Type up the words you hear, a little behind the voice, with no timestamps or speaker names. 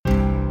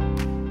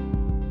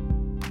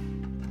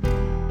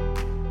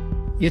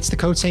It's the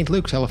Côte St.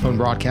 Luc telephone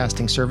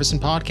broadcasting service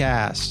and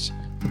podcast.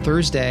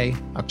 Thursday,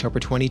 October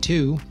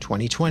 22,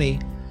 2020.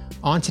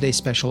 On today's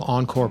special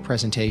encore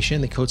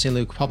presentation, the Côte St.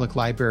 Luc Public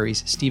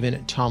Library's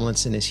Steven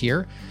Tomlinson is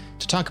here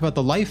to talk about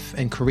the life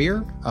and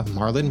career of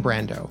Marlon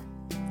Brando.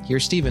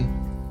 Here's Steven.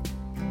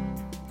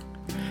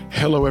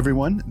 Hello,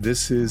 everyone.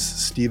 This is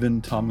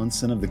Steven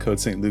Tomlinson of the Côte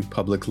St. Luc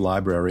Public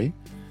Library.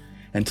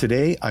 And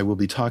today I will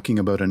be talking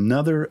about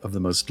another of the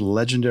most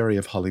legendary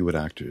of Hollywood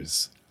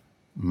actors,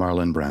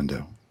 Marlon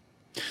Brando.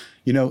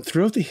 You know,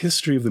 throughout the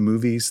history of the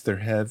movies, there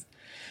have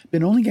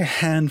been only a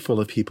handful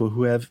of people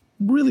who have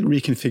really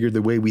reconfigured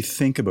the way we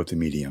think about the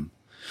medium.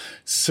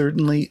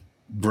 Certainly,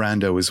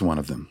 Brando is one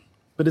of them.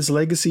 But his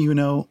legacy, you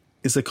know,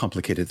 is a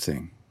complicated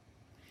thing.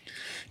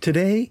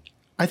 Today,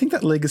 I think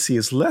that legacy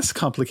is less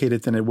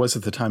complicated than it was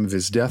at the time of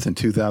his death in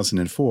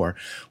 2004,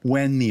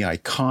 when the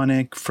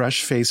iconic,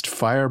 fresh-faced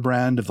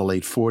firebrand of the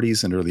late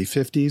 40s and early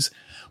 50s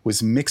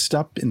was mixed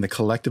up in the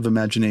collective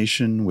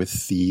imagination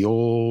with the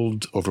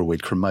old,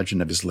 overweight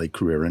curmudgeon of his late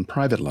career and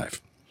private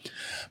life.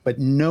 But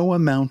no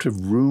amount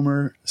of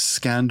rumor,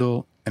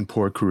 scandal, and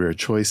poor career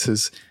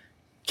choices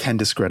can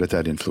discredit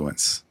that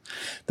influence.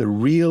 The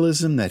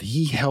realism that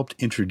he helped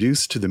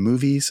introduce to the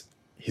movies,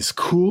 his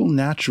cool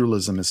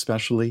naturalism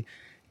especially,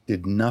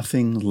 did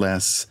nothing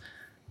less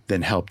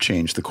than help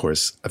change the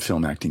course of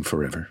film acting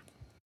forever.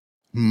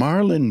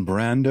 Marlon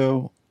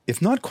Brando,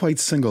 if not quite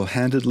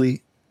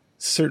single-handedly,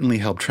 certainly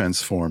helped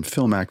transform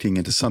film acting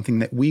into something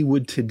that we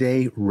would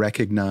today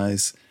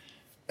recognize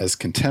as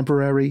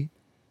contemporary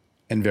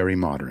and very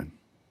modern.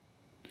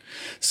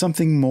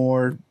 Something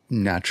more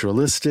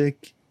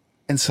naturalistic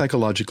and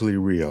psychologically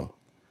real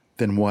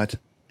than what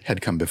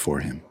had come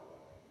before him.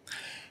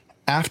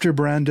 After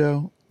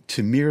Brando,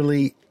 to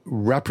merely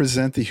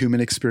represent the human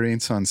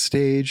experience on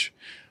stage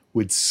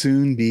would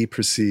soon be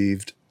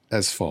perceived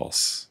as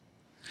false.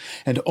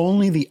 And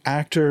only the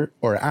actor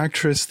or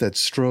actress that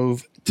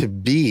strove to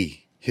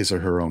be his or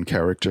her own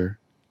character,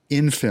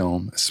 in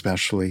film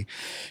especially,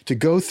 to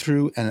go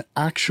through an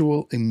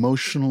actual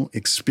emotional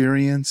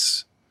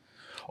experience,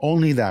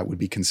 only that would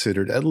be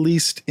considered, at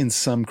least in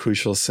some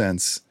crucial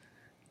sense,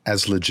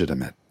 as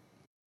legitimate.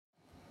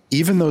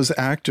 Even those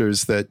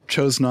actors that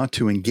chose not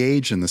to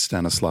engage in the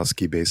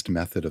Stanislavski-based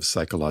method of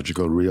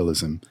psychological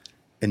realism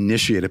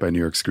initiated by New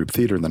York's Group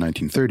Theater in the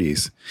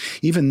 1930s,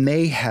 even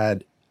they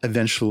had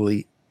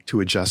eventually to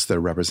adjust their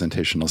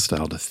representational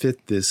style to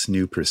fit this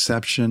new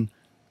perception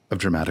of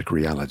dramatic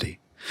reality.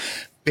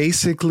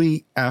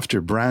 Basically,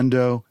 after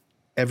Brando,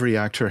 every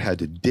actor had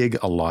to dig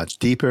a lot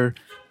deeper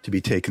to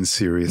be taken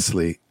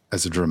seriously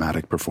as a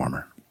dramatic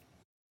performer.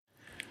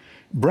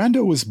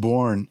 Brando was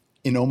born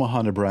in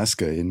Omaha,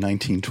 Nebraska in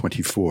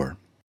 1924.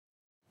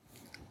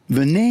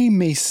 The name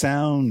may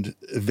sound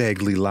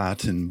vaguely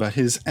Latin, but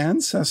his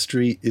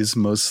ancestry is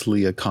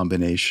mostly a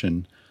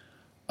combination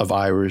of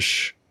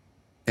Irish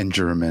and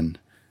German,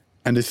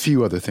 and a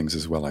few other things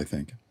as well, I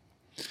think.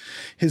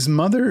 His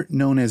mother,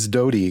 known as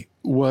Dodie,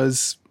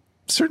 was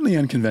certainly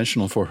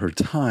unconventional for her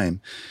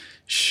time.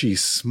 She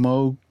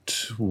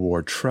smoked,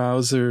 wore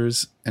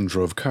trousers, and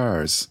drove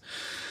cars.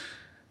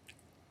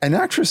 An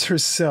actress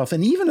herself,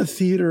 and even a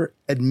theater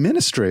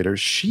administrator,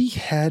 she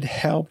had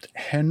helped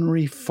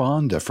Henry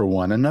Fonda, for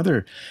one,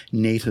 another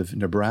native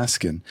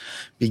Nebraskan,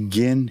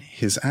 begin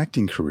his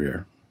acting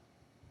career.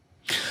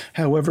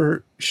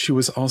 However, she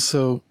was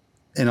also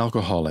an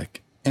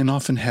alcoholic and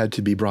often had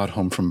to be brought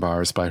home from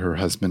bars by her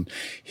husband,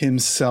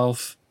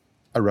 himself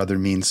a rather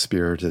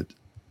mean-spirited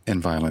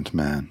and violent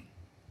man.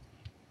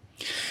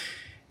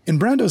 In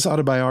Brando's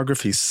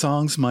autobiography,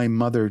 Songs My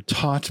Mother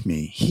Taught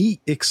Me, he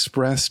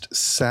expressed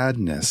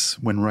sadness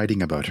when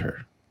writing about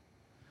her.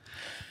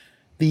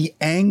 The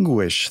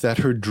anguish that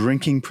her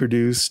drinking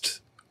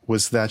produced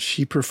was that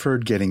she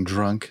preferred getting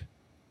drunk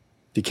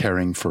to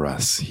caring for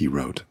us, he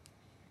wrote.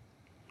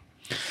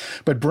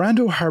 But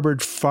Brando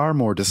harbored far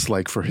more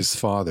dislike for his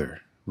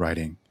father,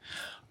 writing,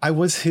 I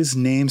was his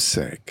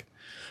namesake,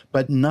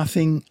 but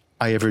nothing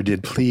I ever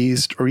did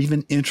pleased or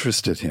even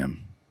interested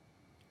him.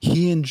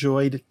 He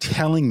enjoyed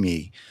telling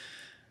me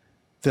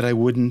that I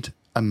wouldn't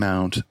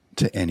amount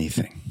to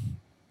anything.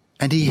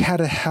 And he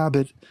had a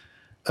habit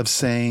of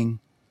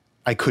saying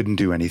I couldn't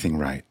do anything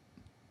right.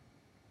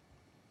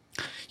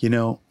 You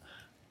know,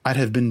 I'd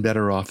have been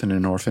better off in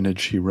an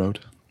orphanage, he wrote.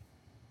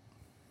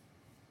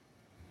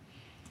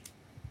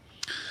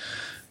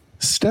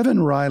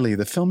 Steven Riley,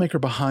 the filmmaker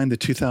behind the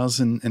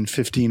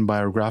 2015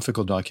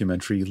 biographical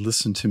documentary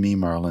Listen to Me,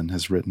 Marlon,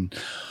 has written,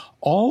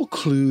 all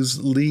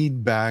clues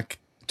lead back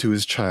to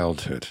his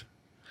childhood.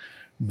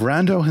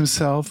 Brando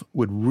himself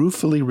would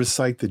ruefully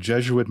recite the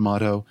Jesuit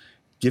motto,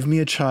 give me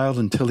a child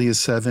until he is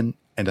 7,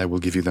 and I will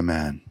give you the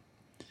man.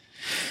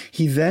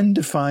 He then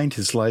defined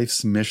his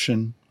life's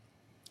mission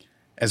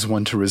as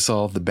one to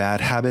resolve the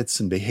bad habits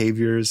and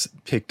behaviors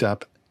picked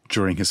up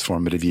during his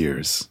formative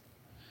years.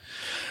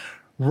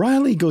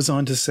 Riley goes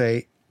on to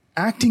say,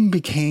 acting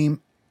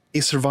became a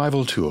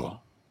survival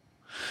tool.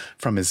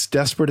 From his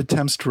desperate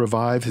attempts to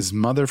revive his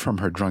mother from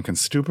her drunken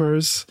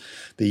stupors,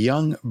 the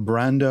young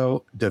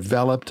Brando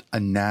developed a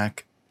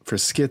knack for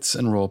skits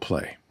and role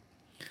play.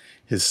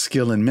 His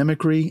skill in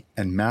mimicry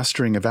and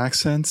mastering of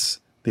accents,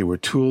 they were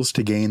tools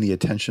to gain the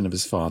attention of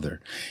his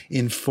father,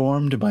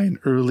 informed by an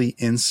early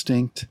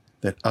instinct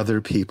that other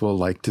people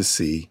like to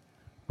see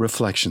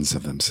reflections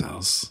of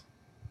themselves.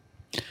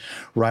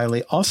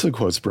 Riley also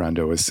quotes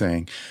Brando as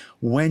saying,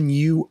 "When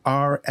you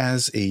are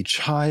as a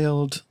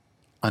child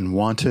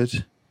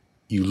unwanted,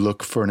 you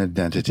look for an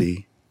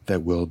identity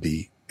that will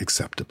be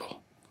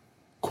acceptable,"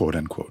 quote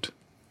unquote.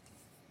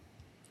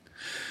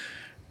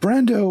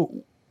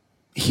 Brando,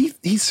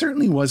 he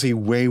certainly was a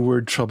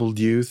wayward, troubled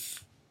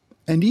youth,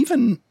 and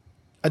even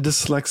a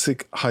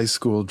dyslexic high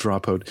school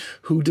dropout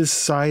who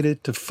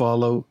decided to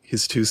follow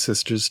his two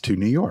sisters to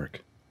New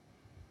York.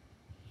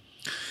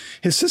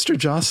 His sister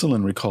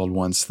Jocelyn recalled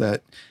once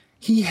that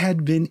he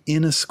had been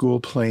in a school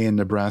play in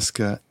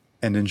Nebraska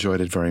and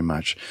enjoyed it very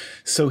much.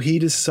 So he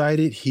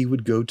decided he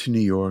would go to New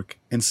York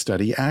and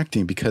study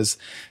acting because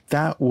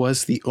that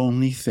was the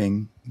only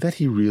thing that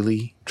he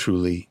really,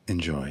 truly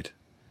enjoyed.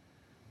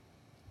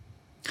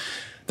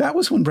 That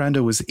was when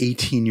Brando was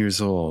 18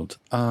 years old.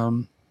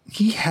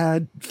 He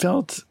had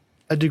felt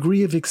a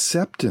degree of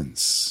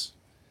acceptance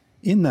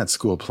in that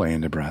school play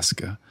in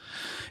Nebraska.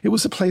 It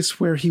was a place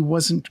where he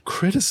wasn't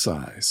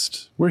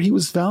criticized, where he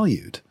was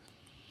valued.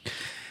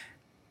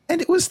 And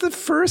it was the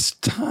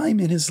first time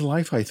in his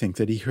life, I think,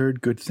 that he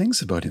heard good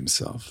things about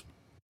himself.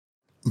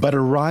 But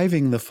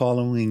arriving the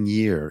following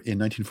year in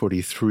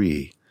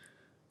 1943,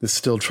 the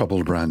still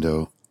troubled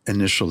Brando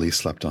initially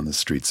slept on the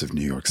streets of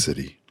New York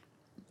City.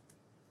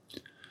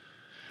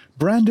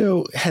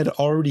 Brando had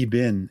already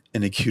been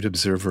an acute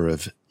observer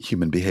of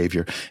human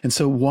behavior, and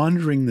so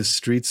wandering the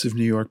streets of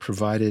New York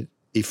provided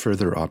a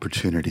further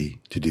opportunity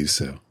to do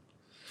so.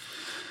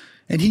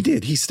 And he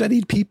did. He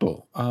studied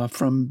people,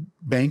 from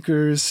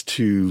bankers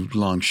to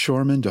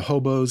longshoremen to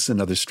hobos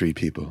and other street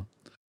people.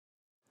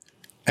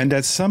 And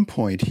at some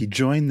point, he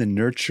joined the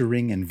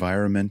nurturing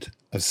environment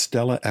of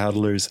Stella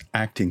Adler's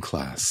acting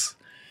class.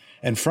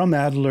 And from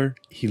Adler,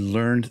 he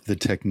learned the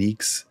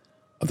techniques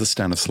of the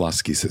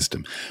Stanislavski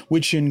system,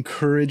 which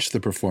encouraged the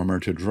performer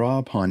to draw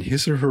upon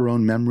his or her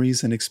own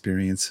memories and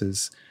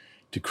experiences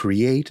to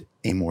create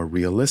a more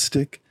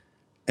realistic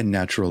and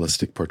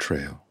naturalistic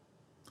portrayal.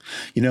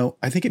 You know,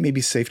 I think it may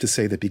be safe to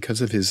say that because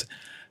of his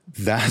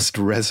vast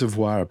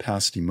reservoir of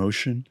past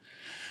emotion,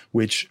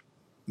 which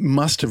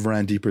must have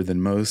ran deeper than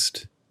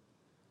most,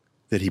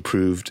 that he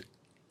proved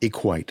a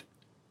quite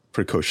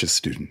precocious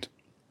student.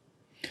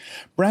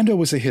 Brando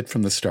was a hit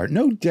from the start.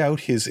 No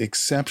doubt his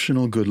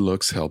exceptional good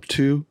looks helped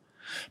too,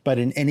 but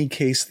in any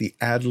case, the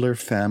Adler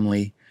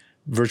family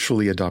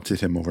virtually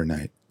adopted him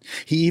overnight.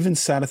 He even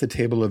sat at the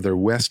table of their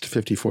West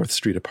 54th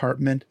Street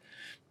apartment,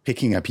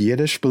 picking up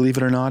Yiddish, believe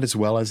it or not, as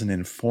well as an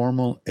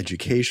informal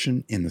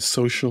education in the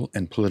social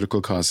and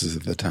political causes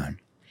of the time,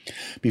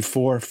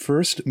 before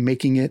first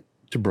making it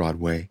to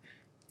Broadway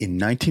in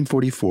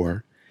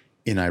 1944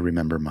 in I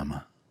Remember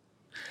Mama.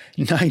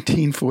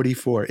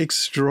 1944,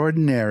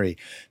 extraordinary.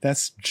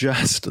 That's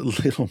just a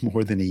little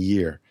more than a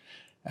year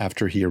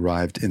after he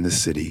arrived in the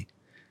city,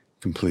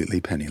 completely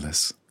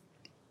penniless.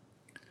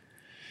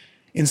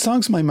 In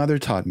Songs My Mother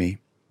Taught Me,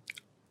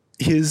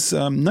 his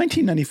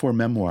 1994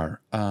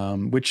 memoir,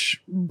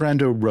 which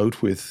Brando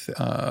wrote with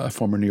a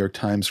former New York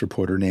Times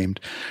reporter named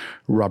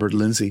Robert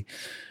Lindsay,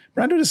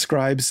 Brando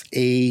describes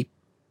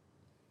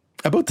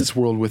about this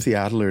world with the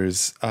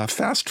Adlers, a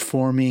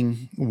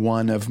fast-forming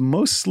one of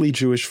mostly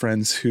Jewish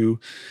friends who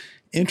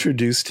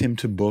introduced him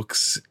to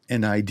books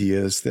and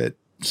ideas that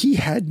he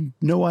had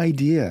no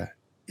idea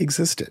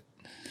existed.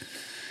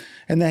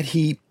 And that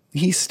he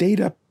stayed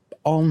up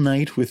all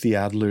night with the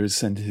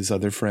Adlers and his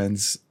other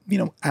friends,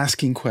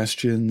 asking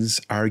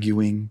questions,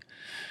 arguing,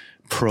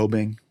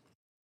 probing.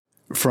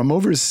 From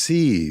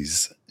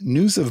overseas,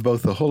 news of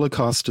both the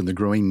Holocaust and the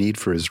growing need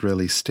for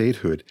Israeli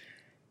statehood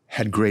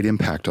had great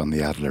impact on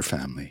the Adler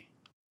family.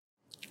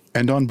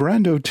 And on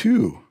Brando,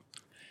 too.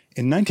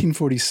 In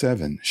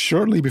 1947,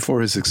 shortly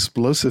before his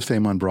explosive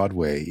fame on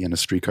Broadway in A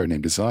Streetcar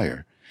Named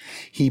Desire,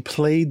 he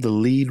played the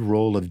lead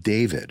role of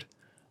David,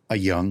 a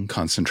young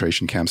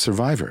concentration camp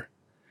survivor,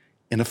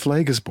 in A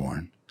Flag is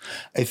Born,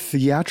 a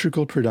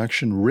theatrical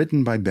production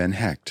written by Ben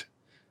Hecht,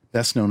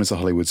 best known as a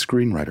Hollywood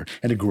screenwriter,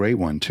 and a great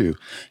one, too,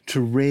 to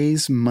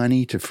raise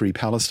money to free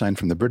Palestine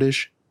from the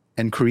British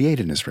and create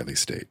an Israeli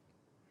state.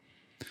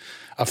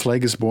 A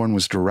Flag is Born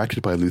was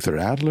directed by Luther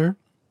Adler,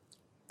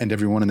 and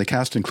everyone in the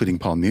cast, including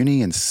Paul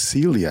Muni and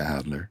Celia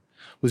Adler,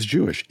 was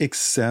Jewish,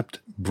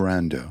 except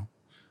Brando,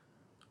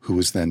 who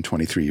was then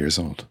 23 years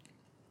old.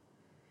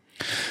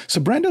 So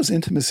Brando's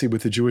intimacy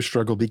with the Jewish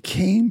struggle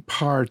became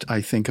part,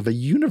 I think, of a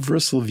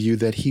universal view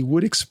that he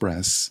would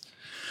express,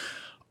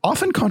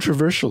 often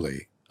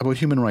controversially, about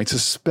human rights,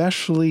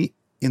 especially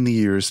in the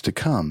years to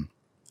come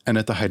and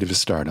at the height of his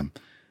stardom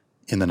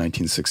in the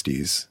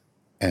 1960s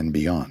and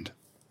beyond.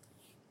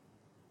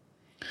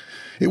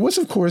 It was,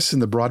 of course, in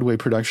the Broadway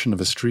production of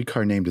A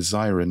Streetcar Named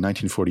Desire in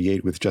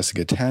 1948 with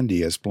Jessica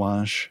Tandy as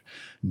Blanche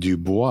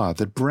Dubois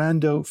that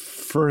Brando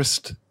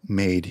first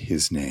made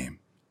his name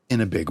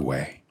in a big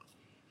way.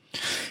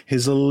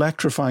 His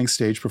electrifying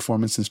stage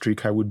performance in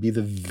Streetcar would be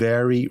the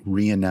very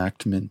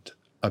reenactment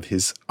of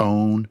his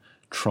own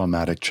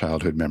traumatic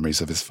childhood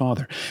memories of his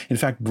father. In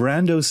fact,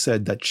 Brando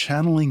said that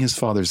channeling his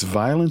father's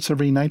violence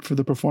every night for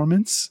the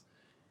performance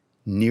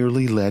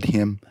nearly led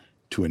him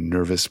to a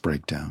nervous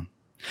breakdown.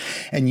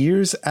 And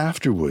years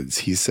afterwards,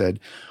 he said,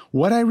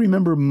 "What I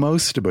remember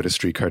most about A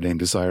Streetcar Named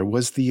Desire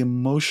was the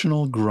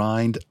emotional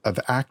grind of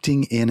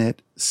acting in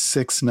it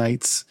 6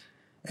 nights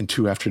and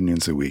 2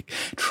 afternoons a week.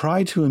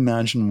 Try to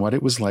imagine what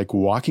it was like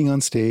walking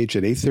on stage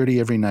at 8:30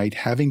 every night,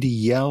 having to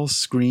yell,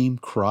 scream,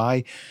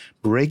 cry,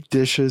 break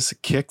dishes,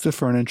 kick the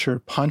furniture,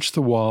 punch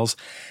the walls,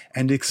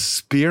 and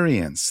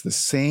experience the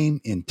same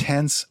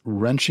intense,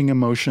 wrenching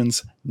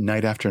emotions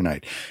night after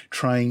night,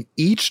 trying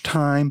each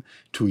time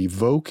to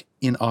evoke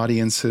in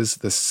audiences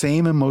the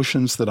same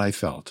emotions that I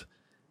felt.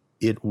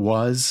 It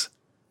was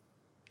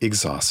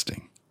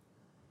exhausting,"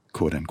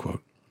 quote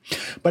unquote.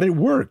 But it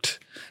worked,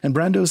 and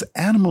Brando's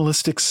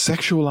animalistic,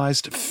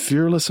 sexualized,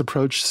 fearless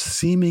approach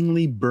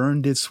seemingly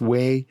burned its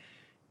way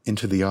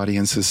into the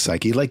audience's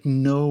psyche like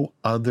no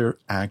other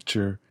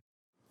actor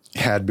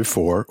had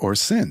before or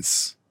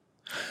since.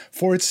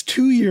 For its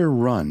 2-year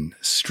run,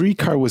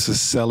 Streetcar was a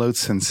sellout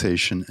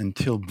sensation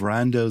until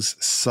Brando's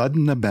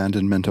sudden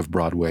abandonment of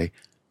Broadway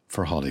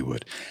for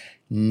Hollywood,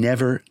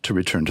 never to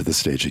return to the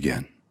stage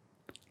again.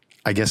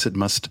 I guess it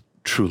must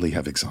truly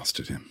have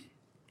exhausted him.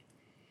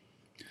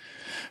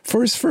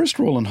 For his first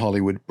role in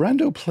Hollywood,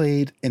 Brando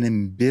played an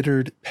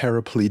embittered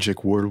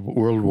paraplegic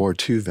World War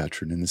II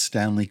veteran in the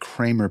Stanley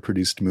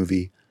Kramer-produced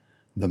movie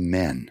The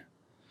Men.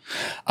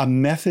 A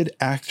method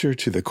actor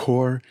to the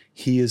core,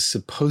 he is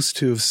supposed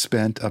to have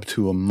spent up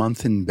to a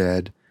month in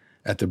bed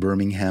at the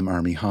Birmingham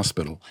Army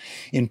Hospital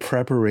in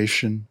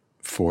preparation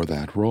for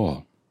that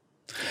role.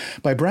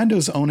 By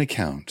Brando's own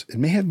account, it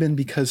may have been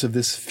because of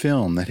this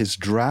film that his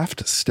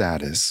draft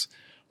status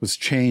was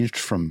changed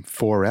from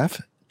 4F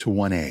to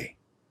 1A.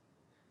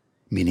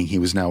 Meaning he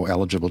was now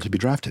eligible to be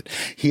drafted.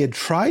 He had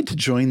tried to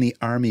join the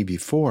Army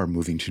before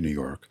moving to New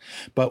York,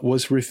 but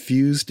was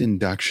refused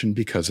induction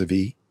because of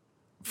a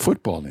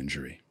football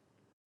injury.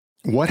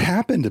 What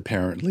happened,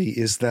 apparently,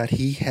 is that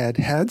he had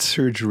had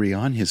surgery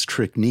on his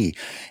trick knee,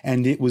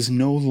 and it was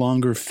no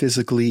longer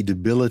physically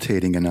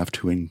debilitating enough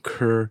to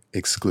incur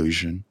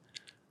exclusion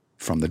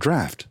from the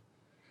draft.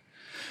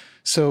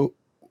 So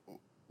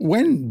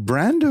when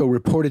Brando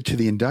reported to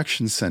the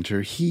induction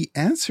center, he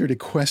answered a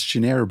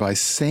questionnaire by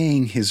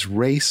saying his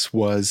race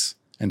was,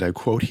 and I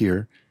quote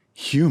here,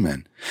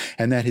 human,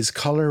 and that his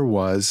color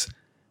was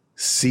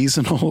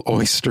seasonal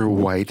oyster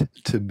white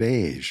to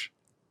beige,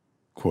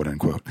 quote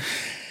unquote.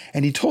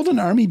 And he told an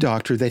Army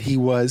doctor that he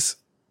was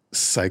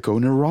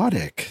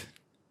psychoneurotic.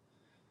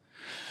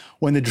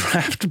 When the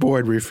draft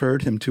board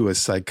referred him to a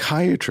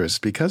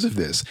psychiatrist because of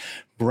this,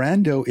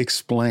 Brando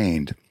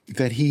explained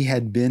that he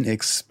had been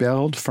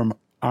expelled from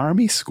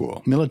Army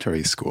school,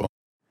 military school,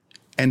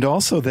 and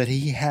also that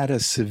he had a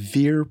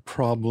severe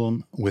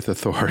problem with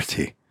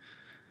authority.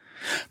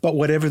 But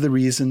whatever the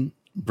reason,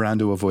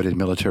 Brando avoided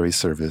military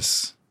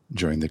service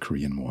during the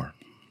Korean War.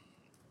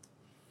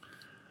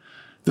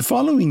 The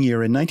following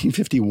year, in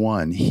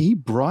 1951, he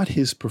brought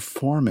his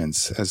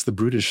performance as the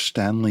brutish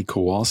Stanley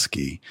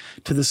Kowalski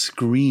to the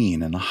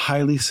screen in a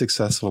highly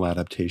successful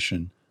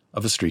adaptation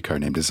of A Streetcar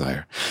Named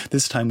Desire,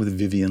 this time with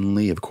Vivien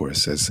Leigh, of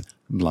course, as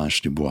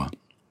Blanche Dubois.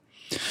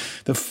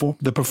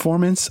 The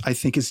performance, I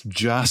think, is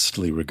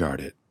justly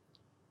regarded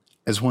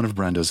as one of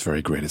Brando's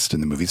very greatest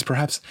in the movies,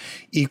 perhaps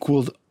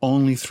equaled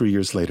only 3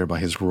 years later by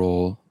his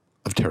role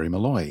of Terry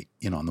Malloy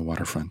in On the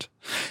Waterfront.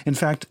 In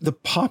fact, the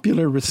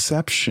popular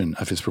reception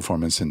of his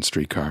performance in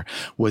Streetcar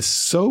was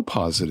so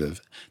positive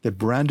that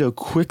Brando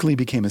quickly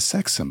became a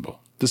sex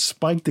symbol,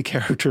 despite the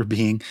character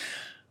being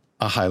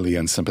a highly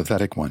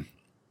unsympathetic one.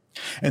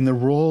 And the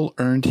role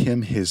earned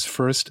him his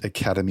first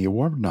Academy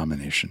Award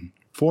nomination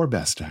for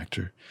Best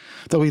Actor,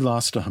 though he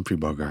lost to Humphrey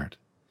Bogart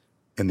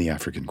in The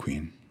African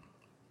Queen.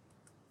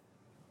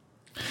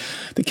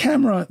 The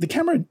camera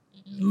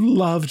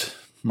loved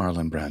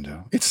Marlon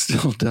Brando. It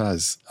still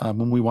does.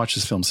 When we watch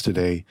his films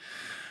today,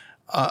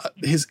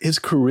 his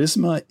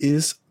charisma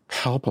is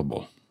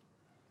palpable.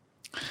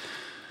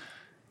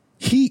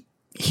 He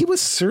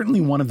was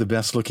certainly one of the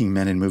best-looking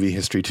men in movie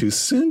history, too,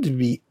 soon to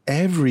be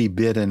every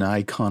bit an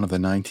icon of the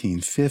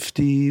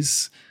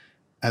 1950s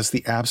as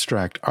the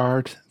abstract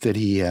art that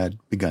he had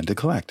begun to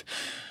collect.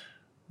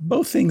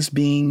 Both things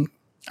being,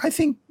 I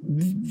think,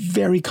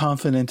 very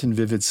confident and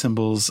vivid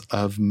symbols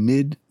of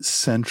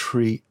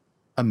mid-century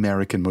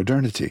American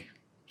modernity.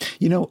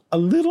 You know, a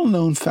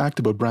little-known fact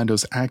about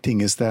Brando's acting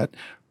is that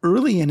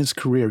early in his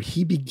career,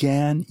 he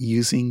began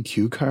using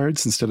cue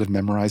cards instead of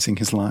memorizing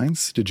his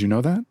lines. Did you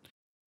know that?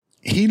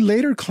 He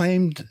later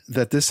claimed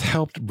that this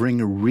helped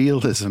bring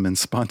realism and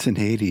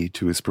spontaneity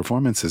to his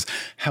performances.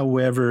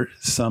 However,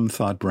 some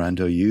thought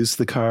Brando used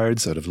the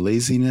cards out of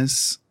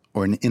laziness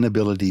or an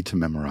inability to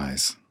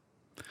memorize.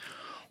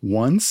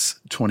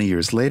 Once, 20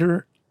 years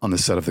later, on the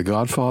set of The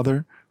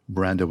Godfather,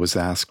 Brando was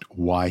asked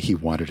why he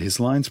wanted his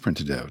lines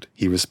printed out.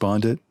 He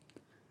responded,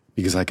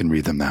 "Because I can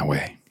read them that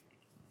way."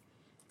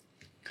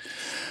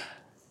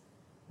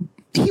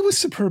 he was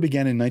superb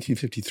again in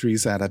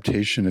 1953's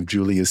adaptation of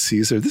Julius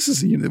Caesar. This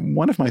is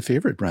one of my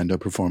favorite Brando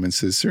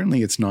performances.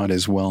 Certainly it's not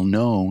as well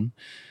known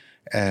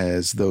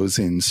as those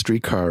in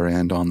Streetcar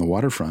and On the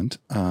Waterfront,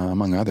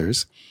 among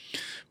others.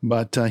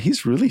 But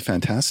he's really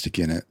fantastic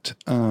in it.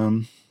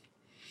 I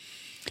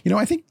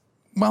think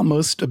while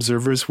most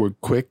observers were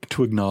quick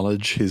to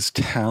acknowledge his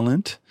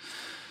talent,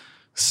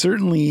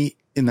 certainly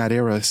in that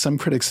era, some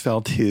critics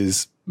felt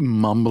his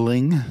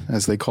mumbling,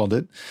 as they called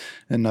it,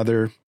 and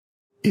other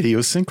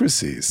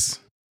idiosyncrasies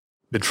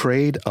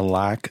betrayed a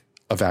lack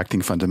of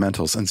acting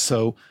fundamentals. And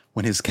so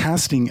when his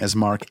casting as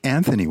Mark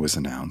Anthony was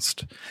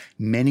announced,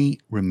 many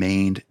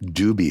remained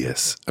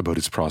dubious about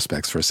his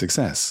prospects for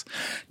success,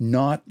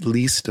 not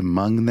least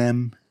among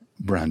them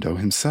Brando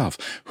himself,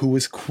 who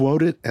was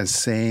quoted as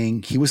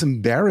saying he was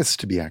embarrassed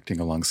to be acting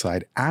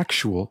alongside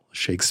actual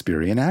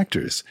Shakespearean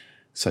actors,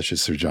 such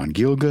as Sir John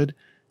Gielgud,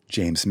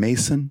 James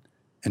Mason,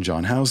 and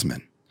John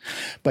Houseman.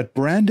 But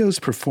Brando's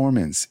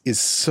performance is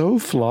so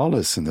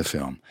flawless in the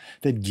film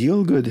that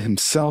Gielgud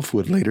himself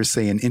would later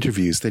say in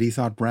interviews that he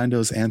thought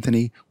Brando's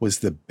Anthony was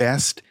the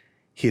best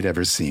he had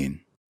ever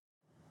seen.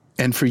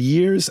 And for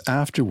years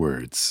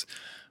afterwards,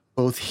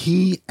 both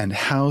he and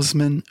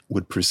Houseman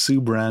would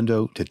pursue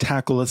Brando to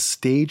tackle a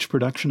stage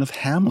production of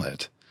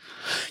Hamlet.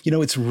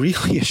 It's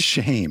really a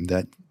shame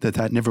that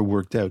never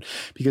worked out,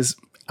 because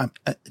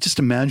just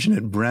imagine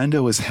it,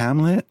 Brando as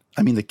Hamlet.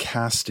 I mean, the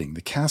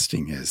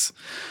casting is,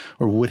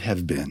 or would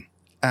have been,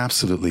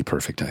 absolutely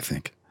perfect, I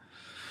think.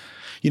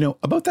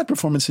 About that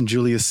performance in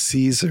Julius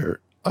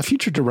Caesar, a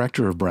future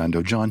director of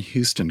Brando, John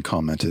Huston,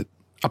 commented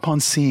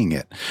upon seeing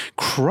it,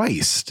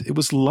 "Christ, it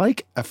was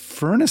like a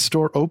furnace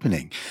door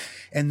opening.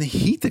 And the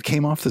heat that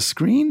came off the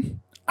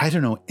screen, I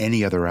don't know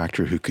any other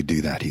actor who could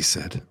do that," he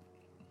said.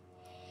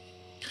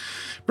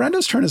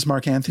 Brando's turn as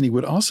Mark Anthony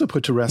would also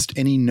put to rest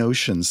any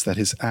notions that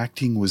his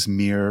acting was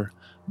mere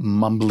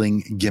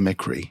mumbling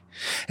gimmickry,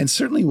 and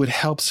certainly would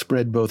help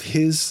spread both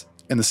his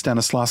and the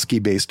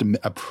Stanislavski-based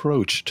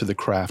approach to the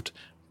craft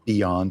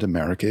beyond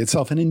America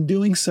itself, and in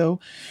doing so,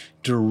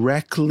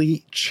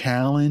 directly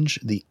challenge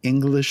the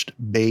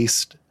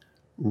English-based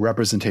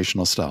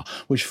representational style,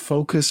 which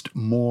focused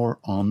more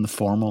on the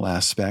formal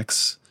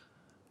aspects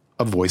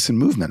of voice and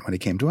movement when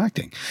it came to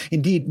acting.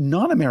 Indeed,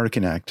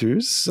 non-American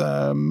actors,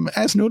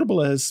 as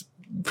notable as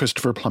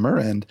Christopher Plummer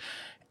and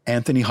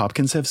Anthony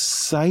Hopkins, have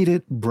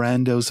cited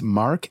Brando's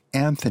Mark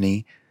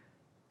Anthony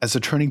as a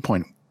turning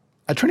point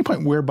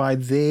whereby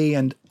they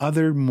and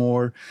other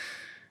more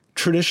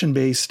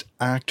tradition-based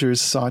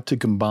actors sought to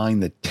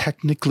combine the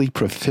technically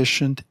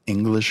proficient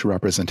English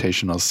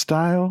representational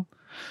style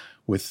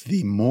with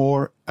the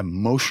more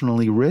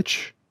emotionally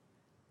rich,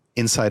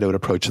 inside-out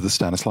approach of the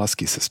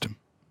Stanislavski system.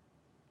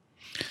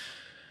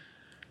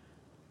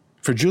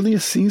 For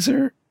Julius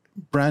Caesar,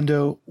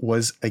 Brando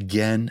was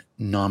again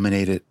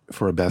nominated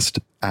for a Best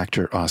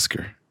Actor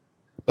Oscar,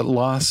 but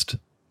lost,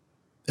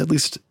 at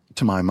least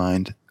to my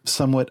mind,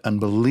 somewhat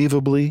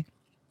unbelievably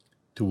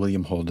to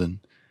William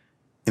Holden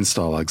in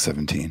Stalag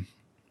 17.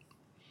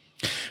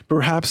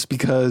 Perhaps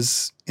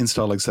because in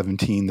Stalag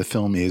 17, the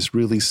film is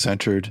really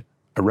centered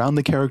around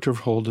the character of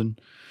Holden,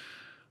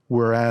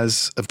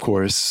 whereas, of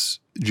course,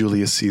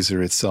 Julius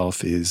Caesar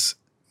itself is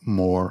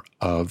more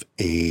of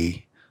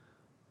a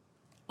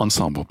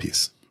ensemble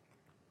piece.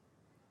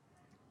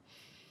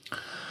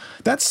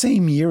 That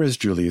same year as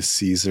Julius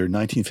Caesar,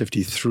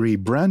 1953,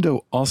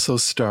 Brando also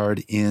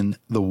starred in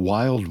The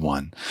Wild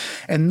One.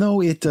 And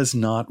though it does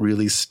not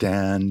really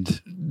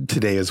stand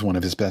today as one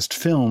of his best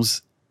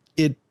films,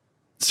 it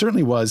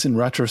certainly was, in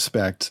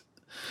retrospect,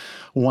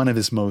 one of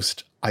his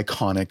most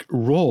iconic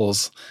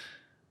roles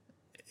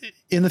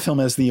in the film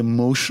as the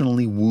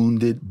emotionally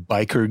wounded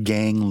biker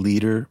gang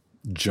leader,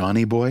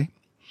 Johnny Boy.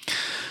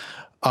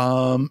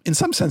 In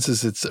some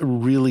senses, it's a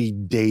really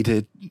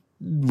dated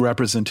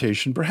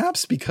representation,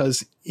 perhaps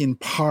because in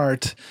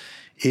part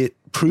it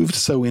proved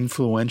so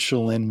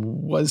influential and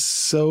was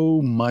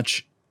so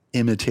much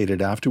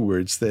imitated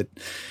afterwards that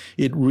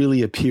it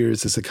really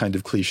appears as a kind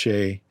of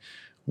cliche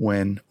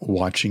when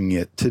watching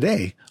it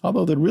today,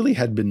 although there really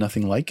had been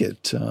nothing like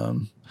it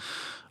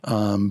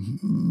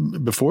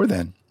before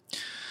then.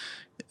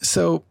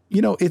 So,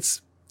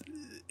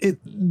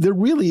 there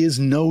really is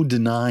no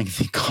denying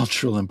the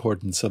cultural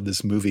importance of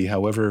this movie,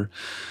 however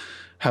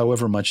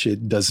much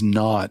it does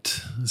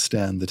not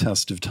stand the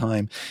test of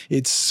time.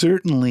 It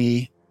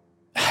certainly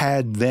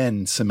had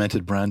then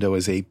cemented Brando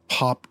as a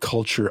pop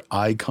culture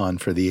icon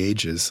for the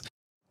ages.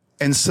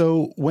 And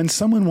so when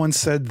someone once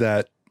said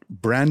that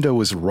Brando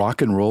was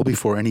rock and roll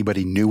before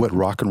anybody knew what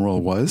rock and roll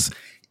was,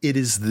 it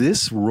is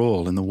this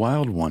role in The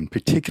Wild One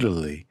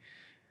particularly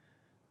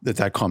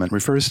that comment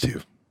refers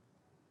to.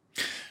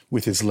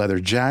 With his leather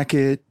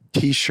jacket,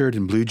 t-shirt,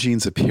 and blue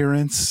jeans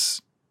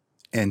appearance,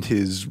 and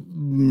his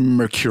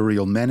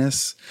mercurial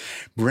menace,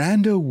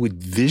 Brando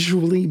would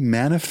visually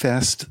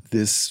manifest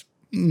this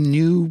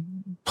new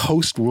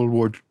post-World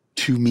War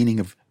II meaning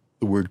of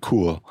the word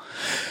cool,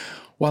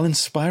 while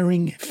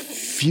inspiring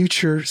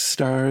future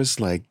stars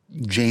like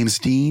James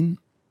Dean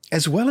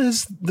as well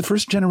as the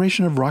first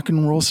generation of rock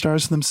and roll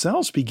stars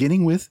themselves,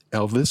 beginning with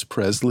Elvis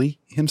Presley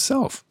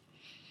himself.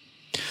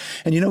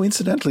 And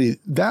incidentally,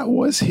 that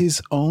was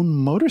his own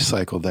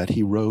motorcycle that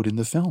he rode in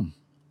the film.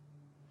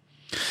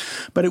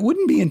 But it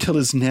wouldn't be until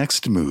his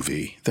next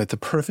movie that the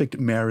perfect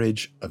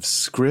marriage of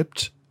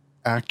script,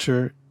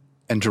 actor,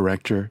 and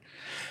director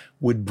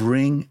would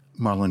bring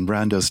Marlon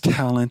Brando's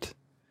talent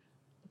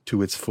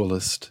to its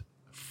fullest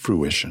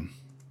fruition.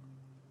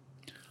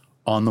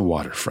 On the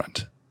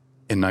Waterfront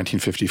in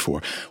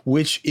 1954,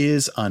 which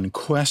is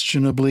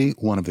unquestionably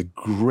one of the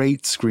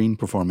great screen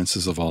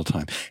performances of all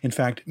time. In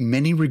fact,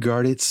 many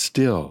regard it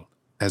still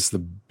as the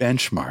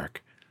benchmark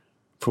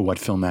for what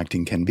film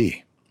acting can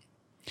be.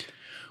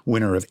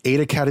 Winner of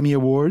 8 Academy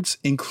Awards,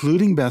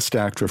 including Best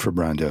Actor for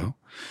Brando,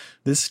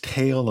 this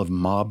tale of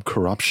mob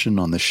corruption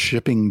on the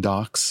shipping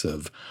docks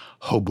of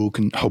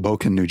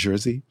Hoboken, New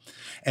Jersey,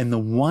 and the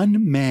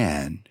one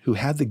man who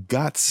had the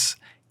guts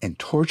and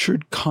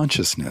tortured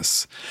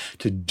consciousness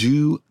to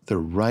do the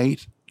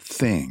right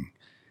thing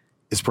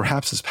is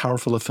perhaps as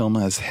powerful a film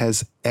as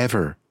has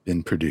ever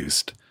been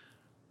produced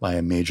by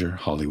a major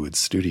Hollywood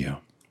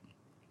studio.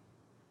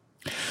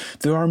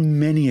 There are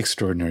many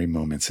extraordinary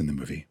moments in the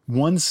movie.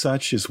 One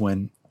such is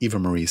when Eva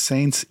Marie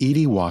Saint's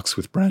Edie walks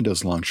with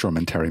Brando's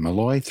longshoreman Terry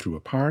Malloy through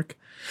a park,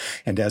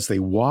 and as they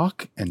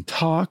walk and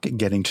talk,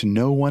 getting to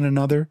know one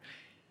another,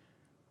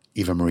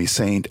 Eva Marie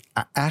Saint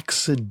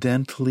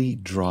accidentally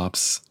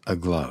drops a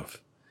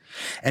glove.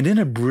 And in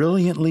a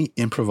brilliantly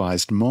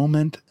improvised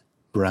moment,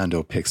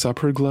 Brando picks up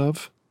her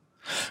glove,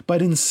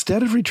 but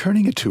instead of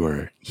returning it to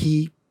her,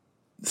 he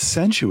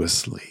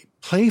sensuously,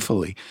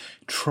 playfully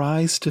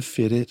tries to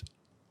fit it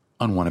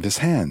on one of his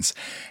hands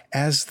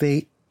as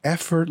they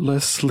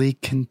effortlessly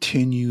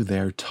continue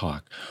their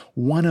talk,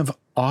 one of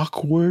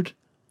awkward,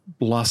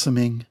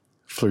 blossoming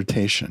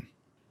flirtation.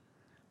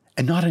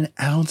 And not an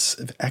ounce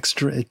of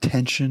extra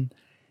attention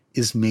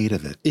is made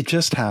of it. It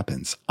just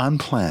happens,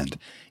 unplanned,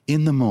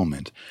 in the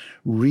moment,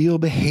 real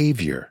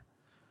behavior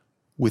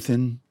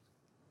within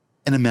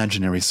an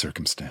imaginary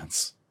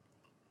circumstance.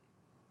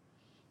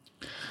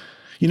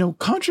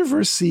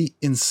 Controversy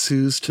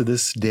ensues to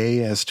this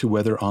day as to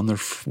whether On the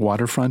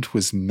Waterfront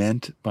was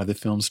meant by the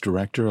film's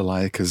director,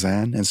 Elia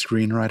Kazan, and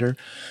screenwriter,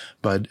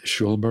 Bud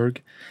Schulberg,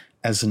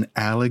 as an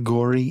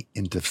allegory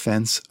in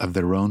defense of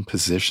their own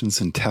positions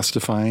in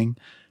testifying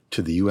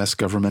to the U.S.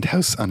 Government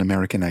House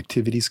Un-American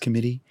Activities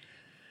Committee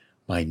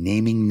by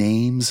naming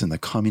names in the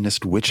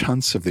communist witch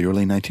hunts of the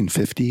early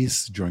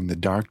 1950s during the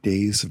dark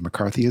days of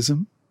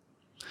McCarthyism.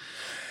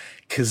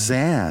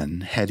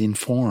 Kazan had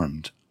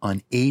informed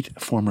on 8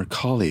 former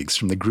colleagues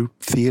from the group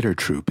theater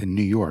troupe in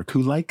New York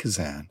who, like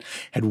Kazan,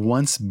 had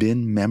once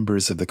been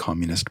members of the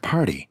Communist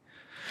Party.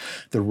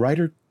 The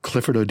writer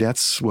Clifford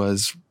Odets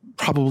was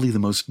probably the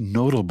most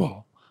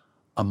notable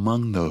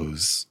among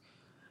those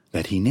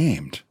that he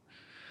named.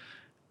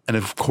 And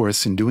of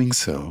course, in doing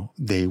so,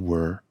 they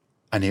were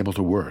unable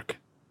to work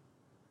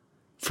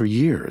for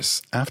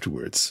years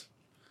afterwards,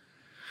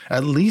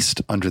 at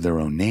least under their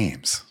own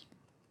names.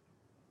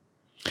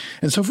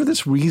 And so for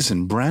this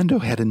reason, Brando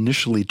had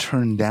initially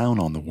turned down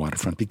On the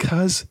Waterfront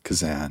because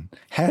Kazan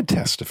had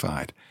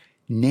testified,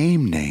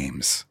 named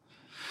names.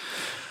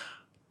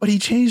 But he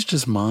changed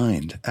his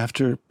mind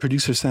after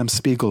producer Sam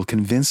Spiegel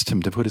convinced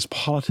him to put his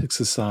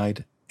politics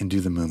aside and do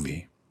the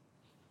movie.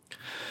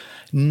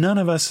 None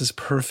of us is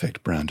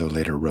perfect, Brando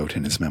later wrote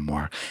in his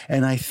memoir,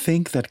 and I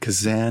think that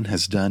Kazan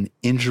has done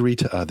injury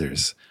to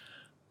others,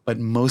 but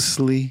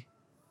mostly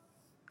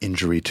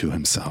injury to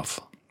himself.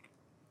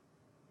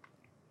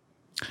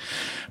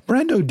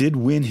 Brando did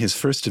win his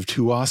first of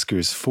 2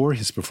 Oscars for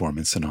his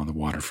performance in On the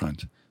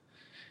Waterfront.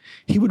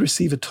 He would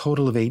receive a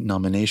total of 8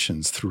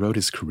 nominations throughout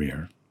his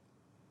career.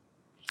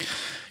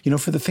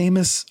 For the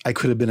famous I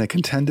Could Have Been a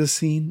Contender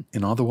scene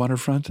in On the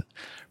Waterfront,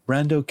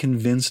 Brando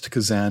convinced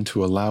Kazan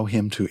to allow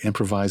him to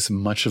improvise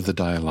much of the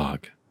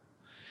dialogue.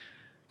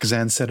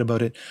 Kazan said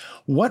about it,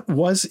 "What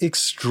was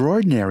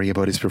extraordinary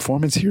about his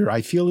performance here,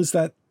 I feel, is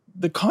that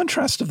the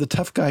contrast of the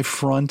tough guy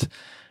front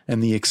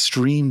and the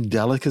extreme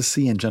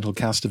delicacy and gentle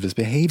cast of his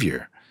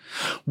behavior.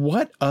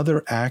 What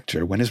other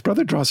actor, when his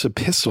brother draws a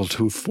pistol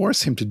to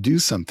force him to do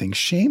something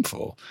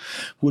shameful,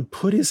 would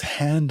put his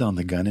hand on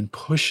the gun and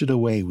push it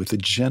away with the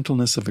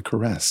gentleness of a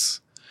caress?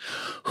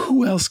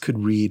 Who else could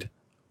read,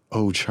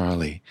 'Oh,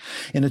 Charlie,'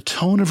 in a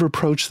tone of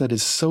reproach that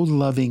is so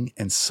loving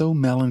and so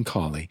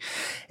melancholy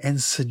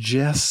and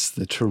suggests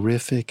the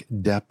terrific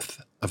depth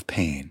of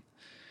pain?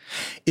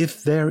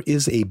 If there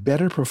is a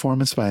better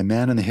performance by a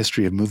man in the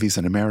history of movies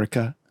in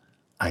America,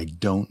 I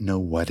don't know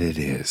what it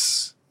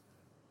is,"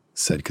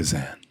 said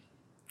Kazan,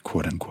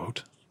 quote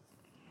unquote.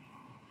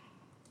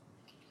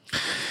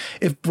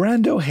 If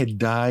Brando had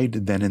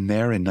died then and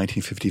there in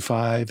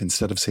 1955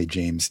 instead of, say,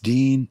 James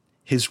Dean,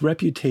 his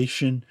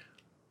reputation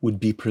would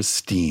be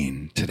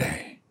pristine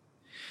today.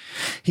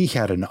 He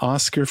had an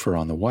Oscar for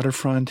On the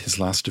Waterfront, his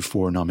last of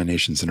 4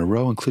 nominations in a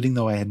row, including,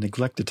 though I had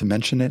neglected to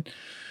mention it,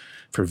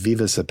 for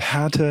Viva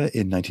Zapata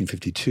in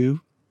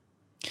 1952.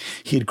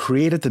 He had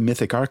created the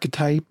mythic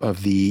archetype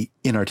of the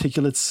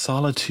inarticulate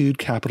solitude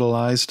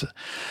capitalized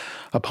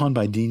upon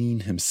by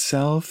Dean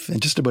himself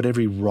and just about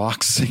every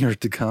rock singer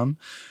to come,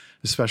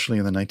 especially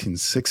in the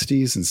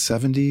 1960s and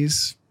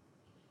 70s.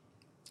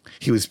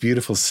 He was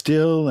beautiful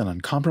still and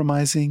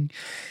uncompromising.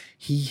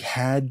 He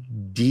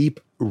had deep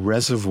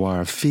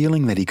reservoir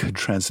feeling that he could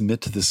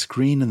transmit to the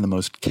screen in the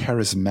most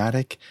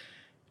charismatic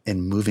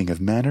and moving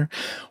of manner.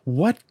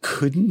 What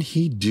couldn't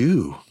he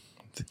do?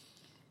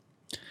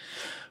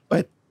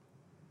 But,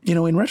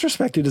 in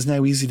retrospect, it is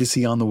now easy to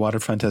see On the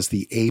Waterfront as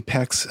the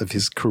apex of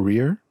his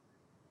career.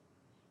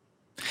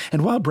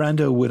 And while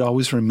Brando would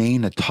always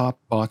remain a top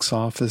box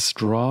office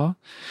draw,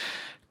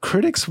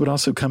 critics would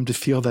also come to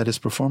feel that his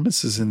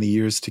performances in the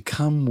years to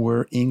come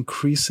were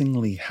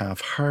increasingly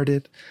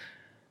half-hearted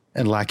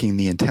and lacking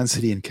the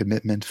intensity and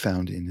commitment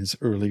found in his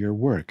earlier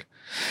work,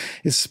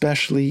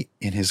 especially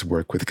in his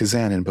work with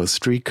Kazan in both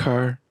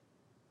Streetcar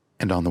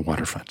and On the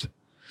Waterfront.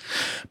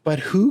 But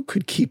who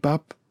could keep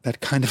up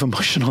that kind of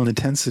emotional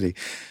intensity?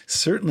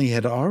 Certainly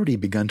had already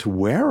begun to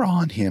wear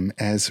on him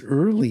as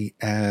early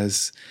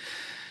as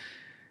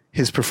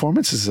his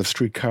performances of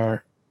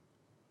Streetcar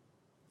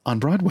on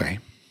Broadway.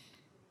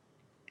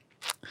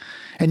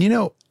 And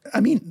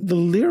the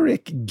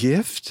lyric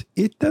gift,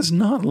 it does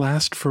not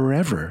last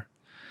forever.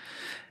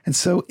 And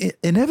so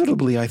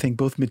inevitably, I think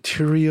both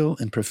material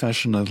and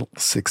professional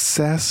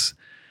success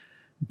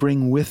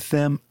bring with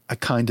them a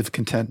kind of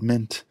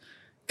contentment,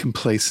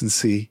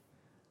 complacency,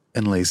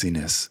 and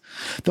laziness.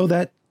 Though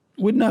that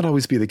would not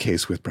always be the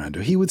case with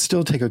Brando. He would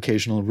still take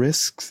occasional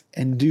risks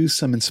and do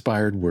some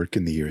inspired work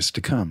in the years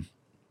to come.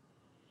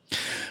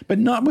 But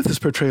not with his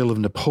portrayal of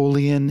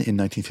Napoleon in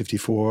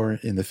 1954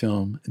 in the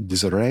film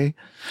Désiret.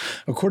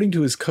 According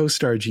to his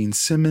co-star Gene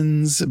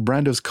Simmons,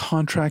 Brando's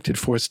contract had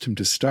forced him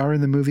to star in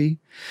the movie.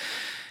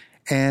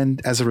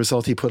 And as a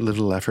result, he put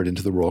little effort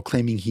into the role,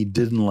 claiming he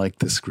didn't like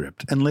the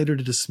script, and later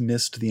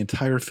dismissed the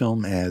entire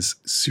film as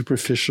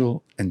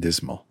superficial and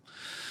dismal.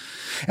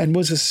 And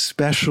was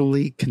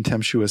especially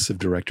contemptuous of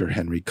director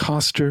Henry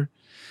Koster.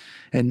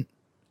 And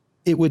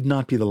it would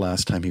not be the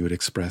last time he would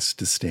express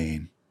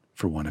disdain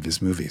for one of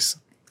his movies.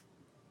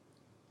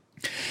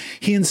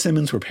 He and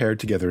Simmons were paired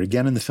together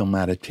again in the film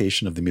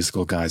adaptation of the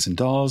musical Guys and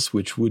Dolls,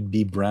 which would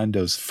be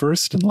Brando's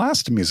first and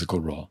last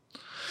musical role.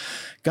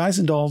 Guys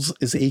and Dolls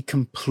is a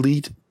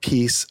complete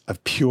piece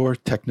of pure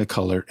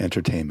Technicolor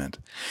entertainment.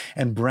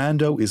 And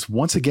Brando is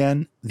once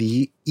again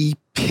the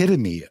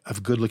epitome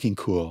of good-looking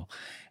cool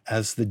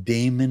as the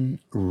Damon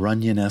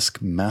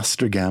Runyon-esque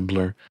master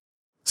gambler,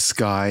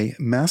 Sky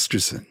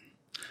Masterson.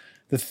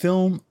 The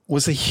film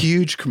was a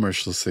huge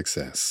commercial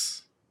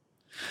success.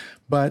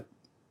 But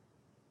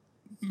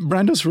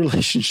Brando's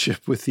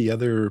relationship with the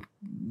other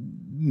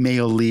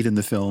male lead in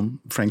the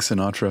film, Frank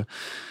Sinatra,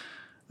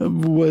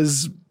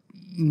 was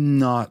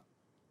not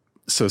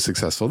so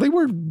successful. They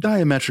were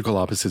diametrical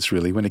opposites,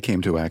 really, when it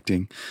came to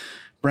acting.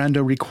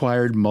 Brando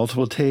required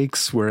multiple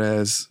takes,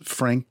 whereas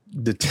Frank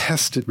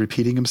detested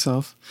repeating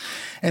himself.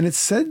 And it's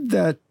said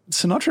that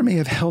Sinatra may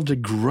have held a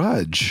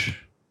grudge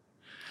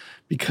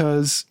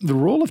because the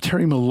role of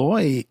Terry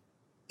Malloy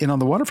in On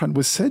the Waterfront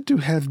was said to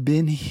have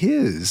been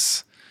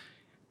his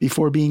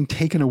before being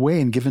taken away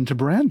and given to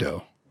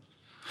Brando.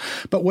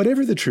 But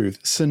whatever the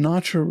truth,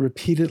 Sinatra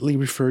repeatedly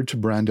referred to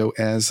Brando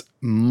as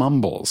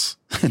Mumbles,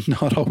 and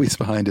not always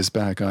behind his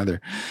back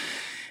either.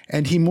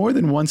 And he more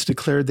than once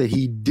declared that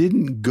he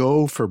didn't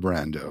go for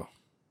Brando,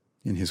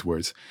 in his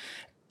words,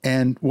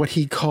 and what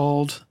he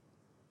called,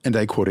 and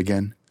I quote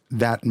again,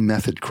 that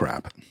method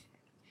crap.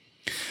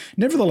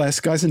 Nevertheless,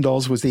 Guys and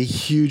Dolls was a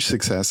huge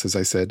success, as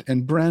I said,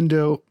 and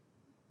Brando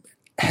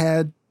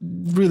had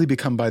really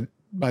become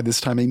by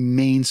this time a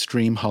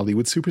mainstream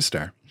Hollywood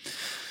superstar.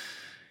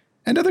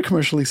 And other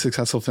commercially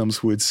successful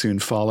films would soon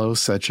follow,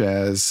 such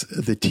as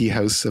The Tea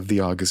House of the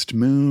August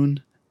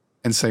Moon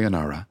and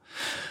Sayonara,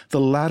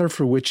 the latter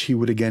for which he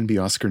would again be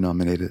Oscar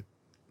nominated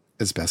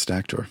as Best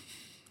Actor.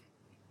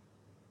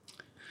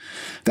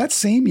 That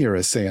same year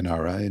as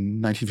Sayonara,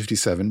 in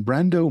 1957,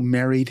 Brando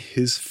married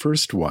his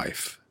first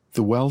wife,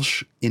 the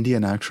Welsh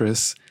Indian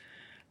actress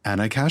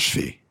Anna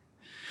Kashfi,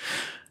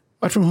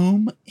 but from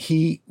whom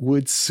he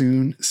would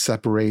soon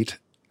separate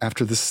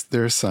after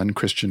their son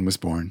Christian was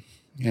born,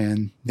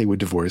 and they would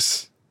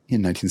divorce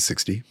in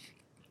 1960.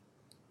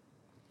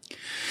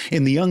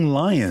 In The Young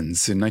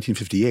Lions in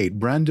 1958,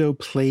 Brando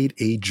played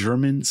a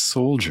German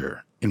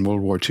soldier in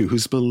World War II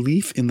whose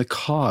belief in the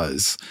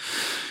cause,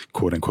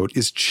 quote unquote,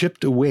 is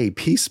chipped away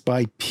piece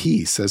by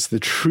piece as the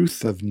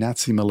truth of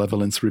Nazi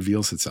malevolence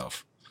reveals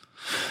itself.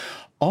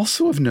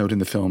 Also of note in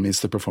the film is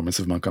the performance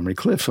of Montgomery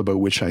Clift, about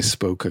which I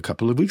spoke a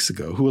couple of weeks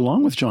ago, who,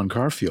 along with John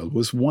Garfield,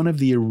 was one of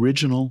the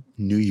original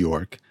New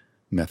York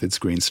method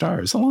screen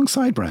stars,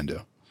 alongside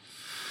Brando.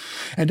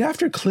 And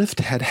after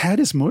Clift had had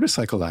his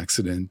motorcycle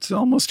accident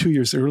almost 2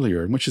 years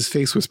earlier, in which his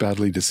face was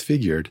badly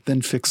disfigured,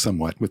 then fixed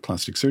somewhat with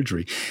plastic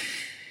surgery,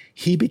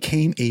 he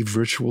became a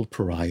virtual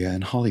pariah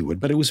in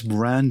Hollywood. But it was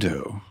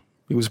Brando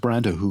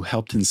who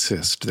helped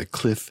insist that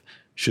Clift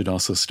should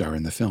also star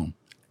in the film,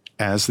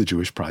 as the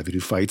Jewish private who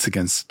fights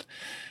against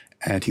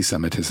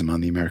anti-Semitism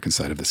on the American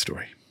side of the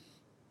story.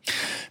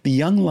 The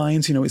Young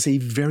Lions, is a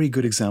very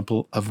good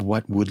example of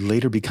what would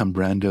later become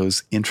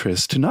Brando's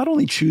interest to not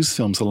only choose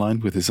films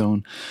aligned with his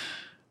own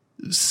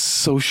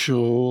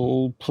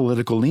social,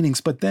 political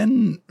leanings, but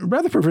then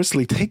rather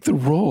perversely take the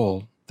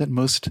role that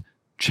most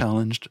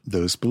challenged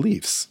those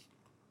beliefs.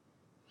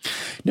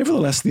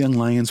 Nevertheless, The Young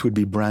Lions would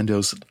be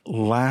Brando's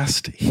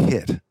last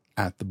hit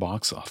at the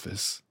box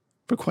office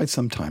for quite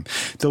some time,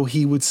 though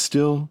he would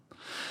still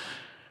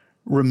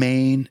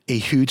remain a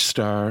huge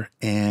star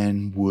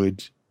and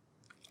would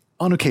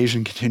on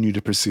occasion continue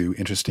to pursue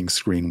interesting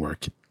screen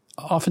work.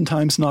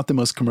 Oftentimes not the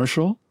most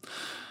commercial,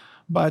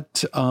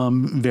 but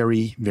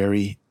very,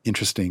 very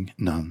interesting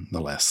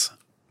nonetheless.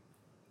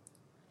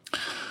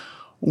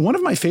 One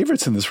of my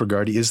favorites in this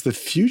regard is The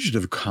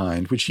Fugitive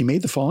Kind, which he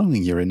made the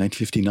following year in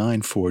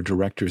 1959 for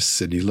director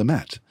Sidney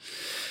Lumet,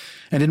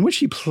 and in which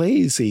he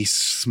plays a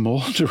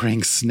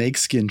smoldering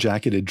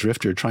snakeskin-jacketed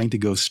drifter trying to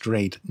go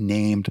straight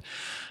named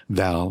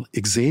Val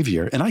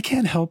Xavier. And I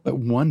can't help but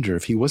wonder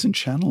if he wasn't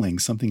channeling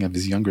something of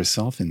his younger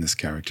self in this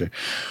character,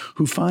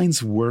 who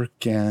finds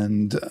work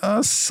and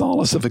a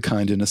solace of a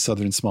kind in a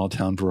southern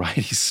small-town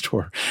variety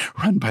store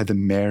run by the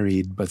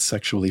married but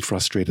sexually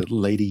frustrated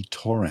Lady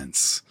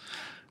Torrance,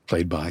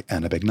 played by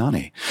Anna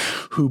Bignani,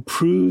 who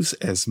proves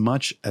as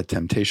much a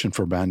temptation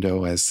for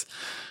Brando as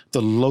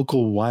the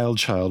local wild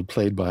child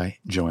played by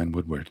Joanne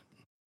Woodward.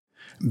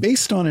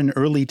 Based on an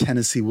early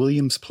Tennessee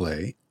Williams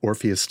play,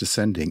 Orpheus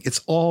Descending,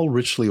 it's all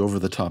richly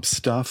over-the-top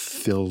stuff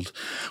filled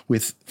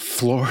with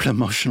florid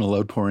emotional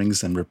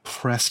outpourings and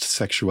repressed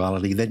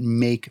sexuality that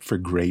make for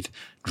great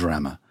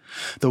drama,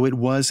 though it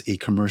was a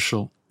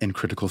commercial and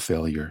critical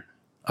failure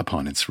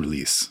upon its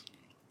release.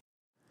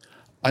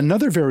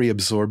 Another very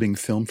absorbing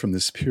film from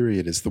this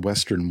period is the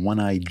Western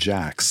One-Eyed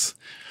Jacks,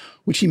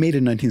 which he made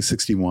in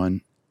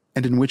 1961,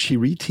 and in which he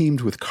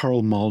reteamed with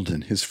Carl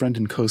Malden, his friend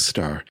and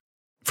co-star,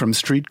 from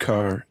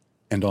Streetcar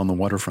and On the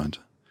Waterfront.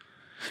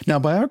 Now,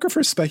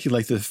 biographers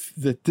speculate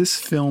that this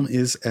film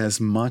is as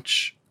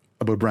much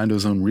about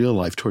Brando's own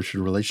real-life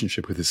tortured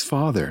relationship with his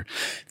father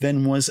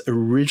than was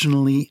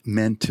originally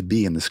meant to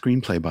be in the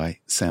screenplay by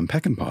Sam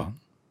Peckinpah.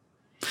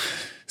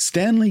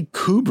 Stanley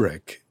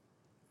Kubrick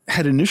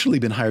had initially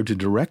been hired to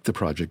direct the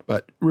project,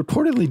 but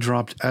reportedly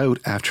dropped out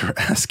after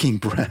asking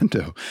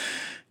Brando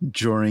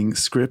during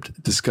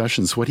script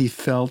discussions what he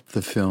felt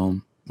the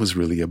film was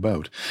really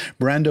about.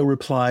 Brando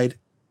replied,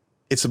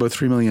 "It's about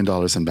 $3 million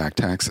in back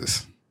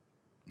taxes."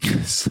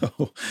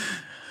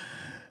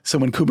 So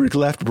when Kubrick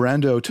left,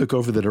 Brando took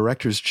over the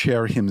director's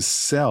chair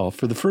himself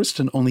for the first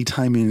and only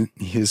time in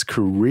his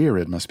career,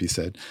 it must be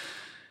said.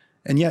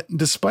 And yet,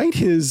 despite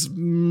his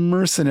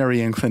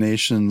mercenary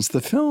inclinations,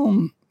 the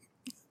film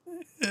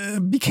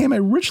became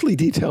a richly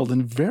detailed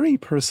and very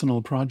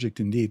personal project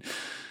indeed.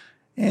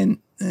 And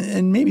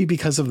maybe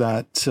because of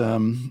that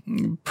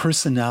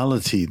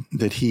personality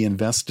that he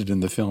invested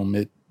in the film,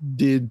 it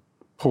did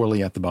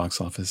poorly at the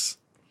box office.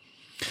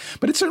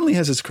 But it certainly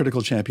has its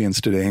critical champions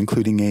today,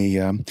 including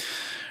a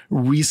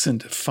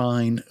recent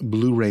fine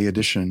Blu-ray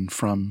edition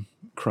from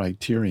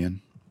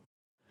Criterion.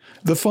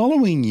 The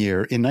following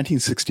year, in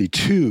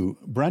 1962,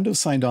 Brando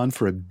signed on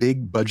for a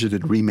big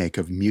budgeted remake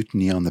of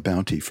Mutiny on the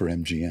Bounty for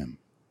MGM.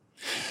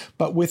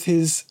 But with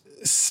his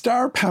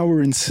star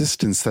power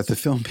insistence that the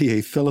film be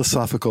a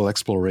philosophical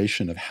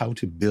exploration of how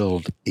to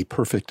build a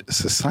perfect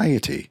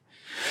society,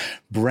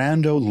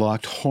 Brando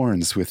locked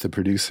horns with the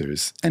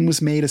producers and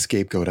was made a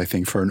scapegoat, I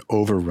think, for an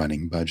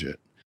overrunning budget.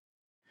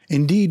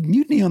 Indeed,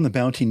 Mutiny on the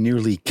Bounty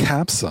nearly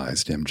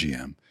capsized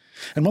MGM.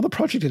 And while the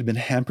project had been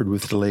hampered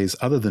with delays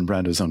other than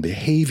Brando's own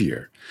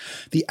behavior,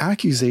 the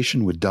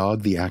accusation would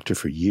dog the actor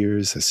for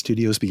years as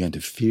studios began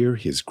to fear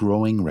his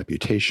growing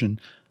reputation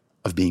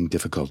of being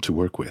difficult to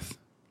work with.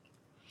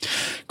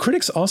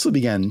 Critics also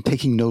began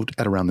taking note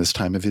at around this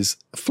time of his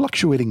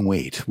fluctuating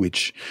weight,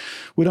 which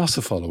would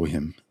also follow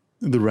him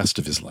the rest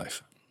of his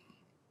life.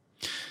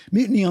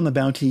 Mutiny on the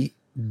Bounty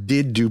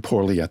did do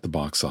poorly at the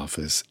box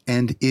office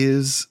and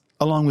is,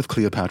 along with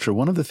Cleopatra,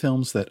 one of the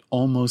films that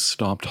almost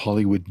stopped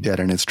Hollywood dead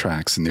in its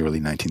tracks in the early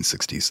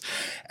 1960s,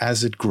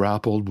 as it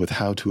grappled with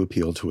how to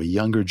appeal to a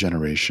younger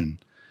generation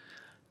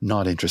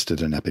not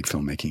interested in epic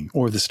filmmaking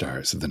or the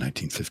stars of the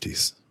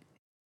 1950s.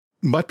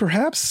 But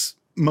perhaps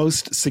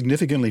most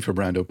significantly for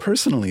Brando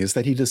personally is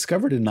that he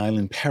discovered an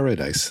island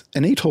paradise,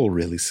 an atoll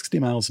really, 60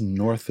 miles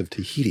north of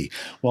Tahiti,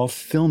 while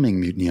filming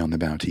Mutiny on the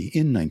Bounty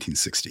in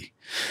 1960.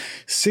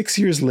 6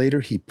 years later,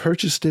 he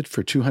purchased it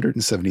for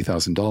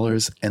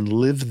 $270,000 and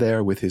lived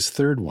there with his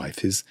third wife,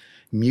 his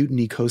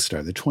Mutiny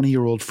co-star, the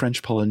 20-year-old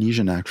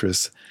French-Polynesian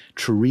actress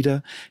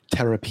Charita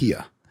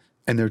Terapia,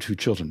 and their 2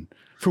 children,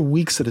 for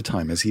weeks at a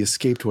time as he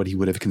escaped what he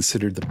would have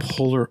considered the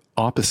polar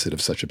opposite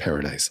of such a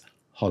paradise,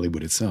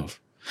 Hollywood itself.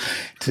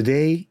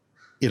 Today,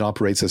 it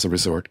operates as a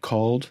resort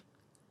called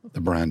the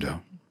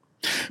Brando.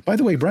 By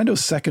the way,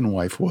 Brando's second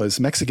wife was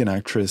Mexican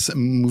actress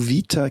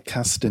Muvita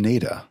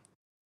Castaneda.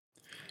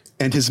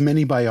 And his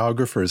many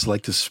biographers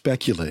like to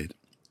speculate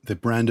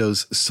that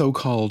Brando's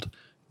so-called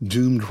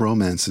doomed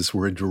romances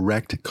were a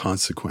direct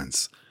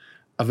consequence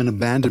of an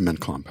abandonment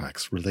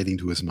complex relating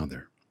to his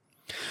mother.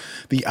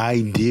 The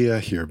idea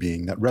here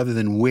being that rather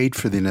than wait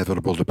for the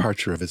inevitable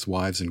departure of his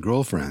wives and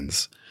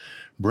girlfriends,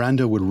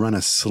 Brando would run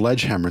a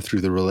sledgehammer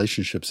through the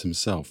relationships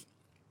himself.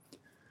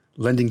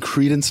 Lending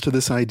credence to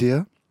this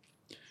idea,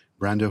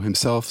 Brando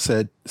himself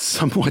said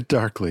somewhat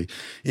darkly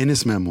in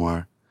his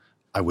memoir,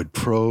 "I would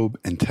probe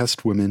and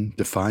test women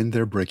to find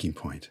their breaking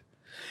point,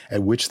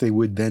 at which they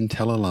would then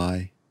tell a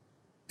lie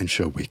and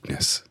show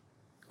weakness,"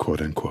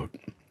 quote unquote.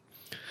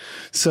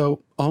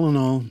 So, all in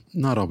all,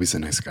 not always a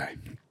nice guy.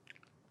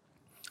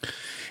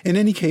 In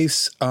any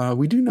case,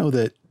 we do know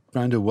that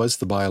Brando was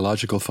the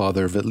biological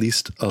father of at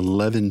least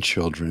 11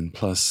 children,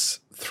 plus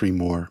 3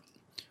 more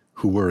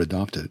who were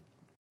adopted.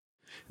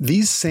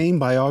 These same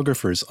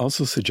biographers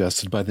also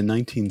suggested by the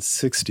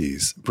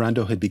 1960s,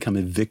 Brando had become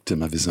a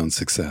victim of his own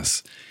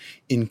success,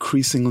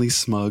 increasingly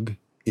smug,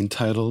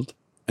 entitled,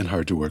 and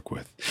hard to work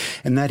with,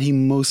 and that he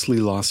mostly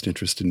lost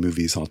interest in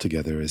movies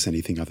altogether as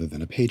anything other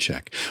than a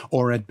paycheck,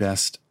 or at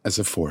best as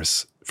a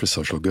force for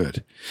social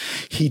good.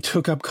 He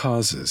took up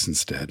causes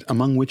instead,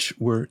 among which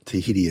were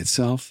Tahiti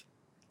itself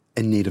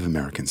and Native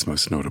Americans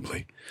most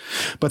notably.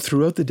 But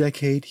throughout the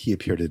decade, he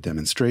appeared at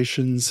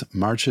demonstrations,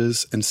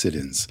 marches, and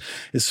sit-ins,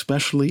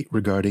 especially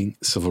regarding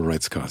civil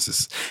rights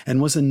causes,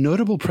 and was a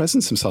notable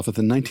presence himself at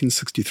the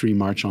 1963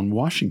 March on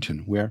Washington,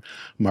 where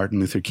Martin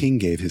Luther King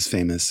gave his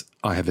famous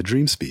 "I Have a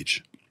Dream"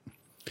 speech.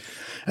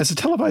 As a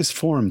televised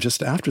forum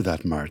just after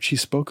that march, he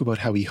spoke about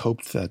how he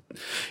hoped that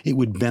it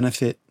would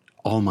benefit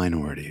all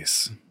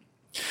minorities.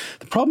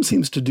 The problem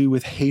seems to do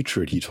with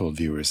hatred, he told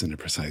viewers in a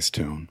precise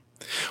tone.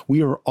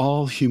 We are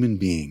all human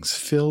beings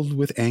filled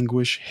with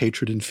anguish,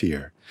 hatred, and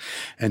fear,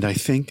 and I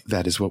think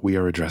that is what we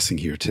are addressing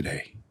here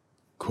today,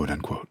 quote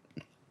unquote.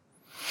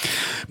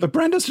 But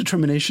Brando's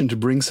determination to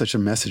bring such a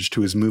message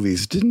to his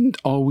movies didn't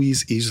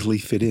always easily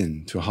fit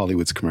in to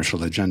Hollywood's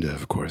commercial agenda,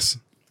 of course.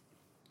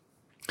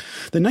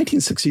 The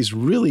 1960s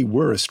really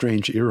were a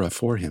strange era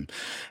for him.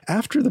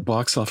 After the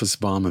box office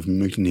bomb of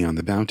Mutiny on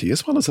the Bounty,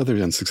 as well as other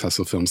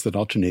unsuccessful films that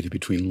alternated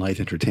between light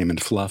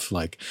entertainment fluff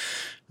like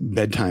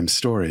Bedtime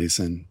Stories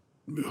and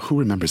Who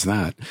Remembers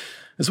That,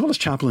 as well as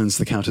Chaplin's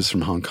The Countess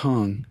from Hong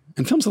Kong,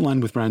 and films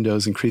aligned with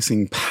Brando's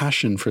increasing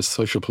passion for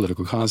social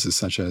political causes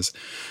such as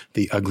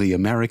The Ugly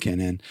American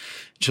and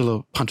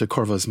Gillo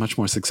Pontecorvo's much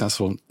more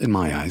successful, in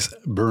my eyes,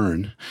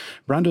 Burn,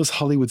 Brando's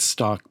Hollywood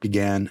stock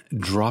began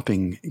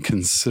dropping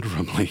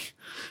considerably,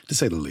 to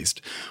say the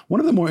least. One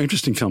of the more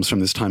interesting films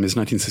from this time is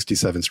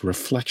 1967's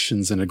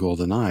Reflections in a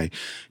Golden Eye,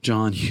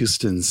 John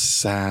Huston's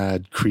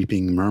sad,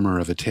 creeping murmur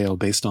of a tale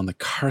based on the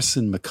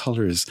Carson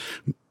McCullers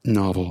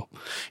novel,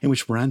 in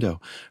which Brando,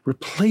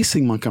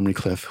 replacing Montgomery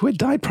Clift, who had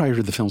died prior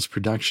to the film's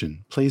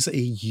production, plays a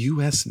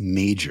U.S.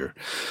 major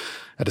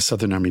at a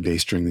Southern Army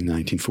base during the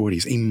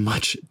 1940s, a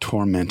much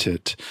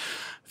tormented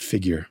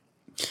figure.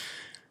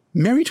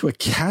 Married to a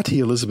catty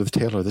Elizabeth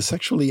Taylor, the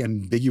sexually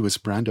ambiguous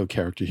Brando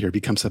character here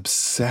becomes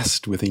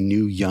obsessed with a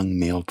new young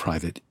male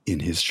private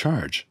in his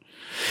charge.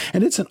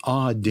 And it's an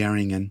odd,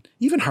 daring, and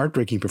even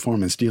heartbreaking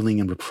performance dealing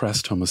in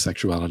repressed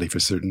homosexuality for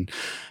certain,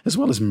 as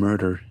well as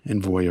murder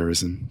and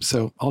voyeurism.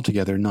 So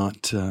altogether,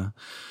 not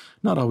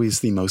always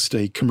the most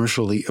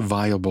commercially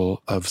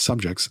viable of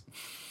subjects.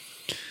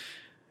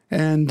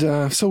 And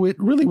so it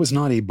really was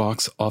not a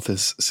box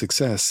office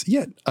success,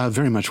 yet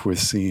very much worth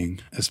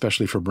seeing,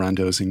 especially for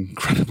Brando's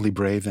incredibly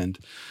brave and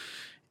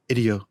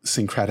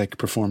idiosyncratic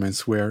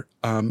performance, where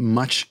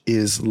much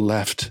is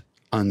left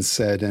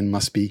unsaid and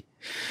must be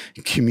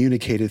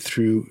communicated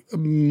through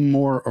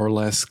more or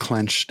less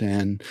clenched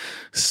and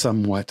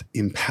somewhat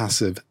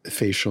impassive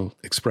facial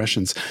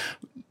expressions.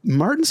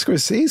 Martin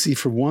Scorsese,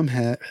 for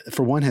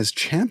one, has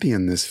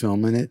championed this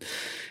film, and it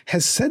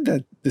has said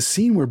that the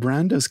scene where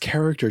Brando's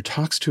character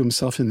talks to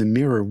himself in the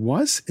mirror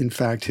was, in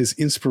fact, his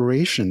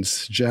inspiration to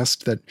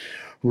suggest that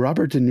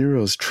Robert De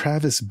Niro's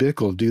Travis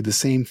Bickle do the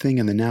same thing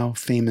in the now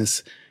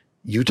famous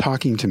 "You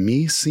Talking to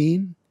Me"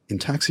 scene in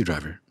Taxi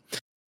Driver.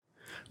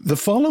 The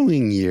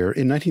following year,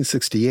 in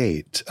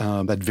 1968,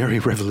 that very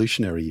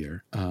revolutionary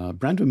year,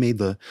 Brando made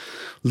the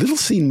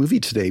little-seen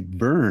movie today,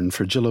 Burn,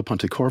 for Gillo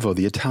Pontecorvo,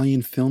 the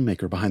Italian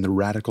filmmaker behind the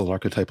radical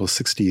archetypal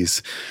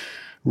 60s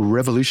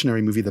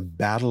revolutionary movie, The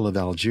Battle of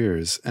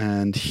Algiers.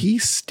 And he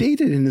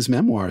stated in his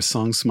memoir,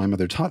 Songs My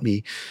Mother Taught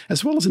Me,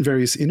 as well as in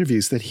various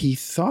interviews, that he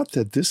thought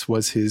that this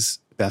was his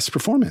best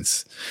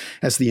performance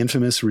as the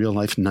infamous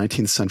real-life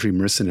 19th century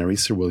mercenary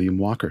Sir William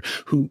Walker,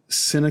 who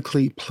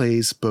cynically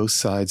plays both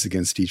sides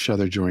against each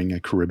other during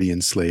a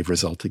Caribbean slave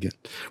revolt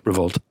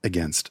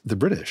against the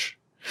British.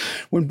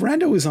 When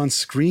Brando is on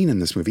screen in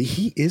this movie,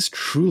 he is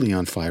truly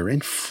on fire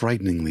and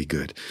frighteningly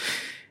good.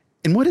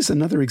 And what is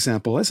another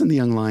example, as in The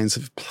Young Lions,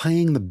 of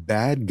playing the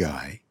bad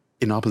guy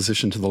in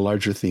opposition to the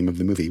larger theme of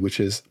the movie, which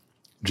is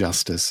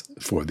justice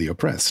for the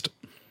oppressed.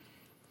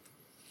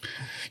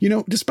 You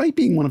know, despite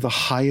being one of the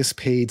highest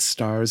paid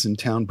stars in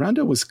town,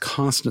 Brando was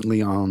constantly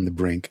on the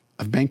brink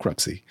of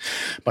bankruptcy.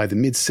 By the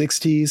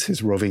mid-60s,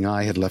 his roving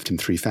eye had left him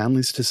 3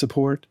 families to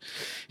support.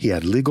 He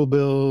had legal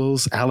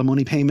bills,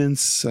 alimony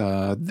payments,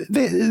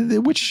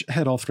 which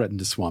had all threatened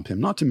to swamp him,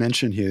 not to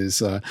mention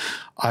his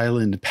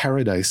island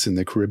paradise in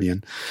the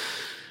Caribbean.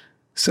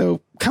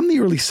 So come the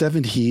early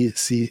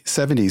 70s,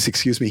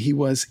 he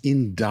was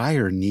in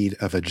dire need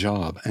of a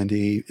job, and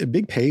a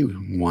big pay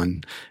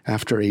one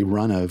after a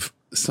run of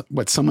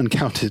what someone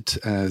counted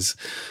as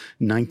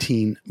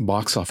 19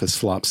 box office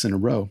flops in a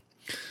row.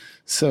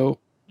 So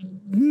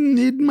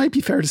it might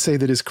be fair to say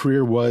that his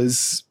career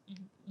was,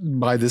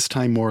 by this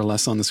time, more or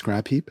less on the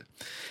scrap heap,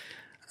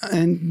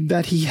 and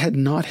that he had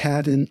not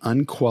had an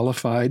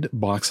unqualified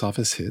box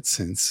office hit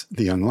since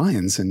The Young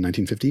Lions in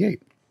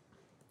 1958.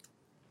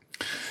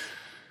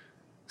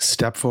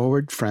 Step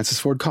forward, Francis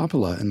Ford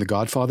Coppola and The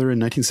Godfather in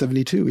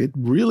 1972. It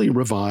really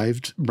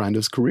revived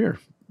Brando's career.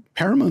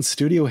 Paramount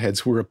studio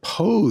heads were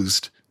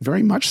opposed,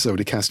 very much so,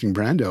 to casting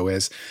Brando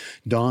as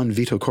Don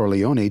Vito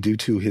Corleone due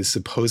to his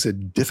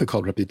supposed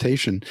difficult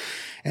reputation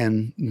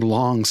and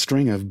long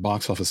string of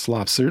box office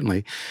flops,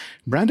 certainly.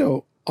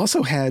 Brando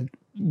also had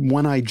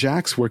One-Eyed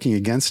Jacks working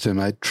against him,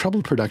 a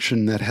troubled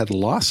production that had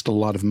lost a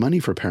lot of money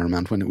for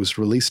Paramount when it was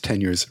released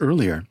 10 years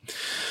earlier.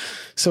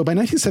 So by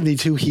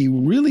 1972, he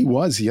really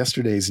was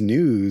yesterday's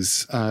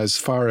news as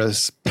far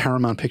as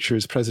Paramount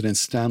Pictures president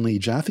Stanley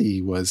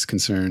Jaffe was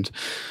concerned,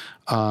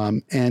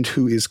 and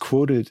who is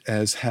quoted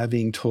as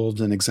having told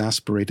an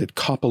exasperated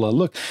Coppola,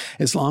 look,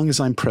 as long as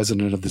I'm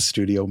president of the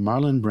studio,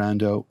 Marlon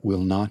Brando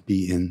will not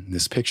be in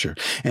this picture,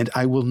 and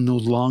I will no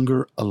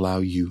longer allow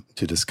you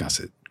to discuss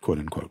it, quote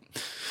unquote.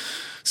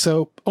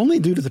 So only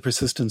due to the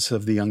persistence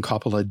of the young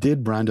Coppola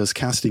did Brando's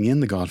casting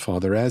in The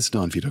Godfather as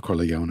Don Vito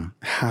Corleone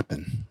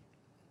happen.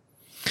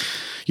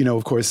 You know,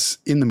 of course,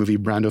 in the movie,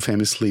 Brando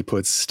famously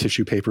puts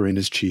tissue paper in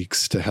his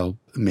cheeks to help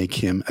make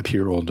him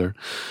appear older,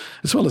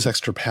 as well as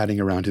extra padding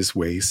around his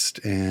waist,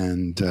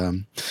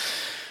 and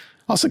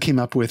also came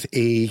up with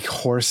a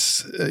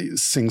hoarse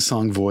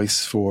sing-song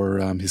voice for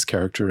his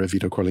character of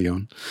Vito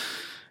Corleone.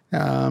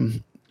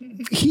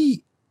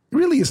 He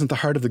really isn't the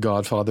heart of The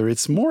Godfather.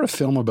 It's more a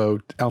film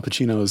about Al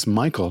Pacino's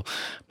Michael,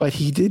 but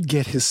he did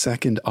get his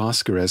second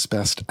Oscar as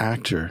Best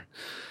Actor,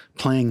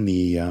 playing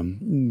the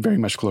very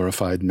much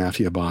glorified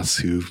mafia boss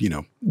who, you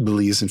know,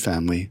 believes in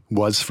family,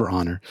 was for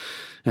honor,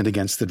 and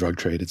against the drug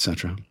trade,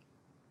 etc.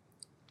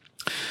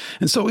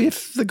 And so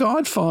if The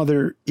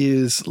Godfather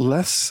is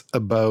less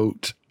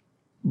about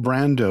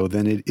Brando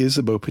than it is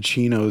about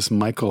Pacino's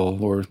Michael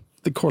or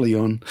the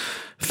Corleone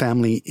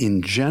family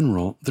in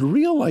general, the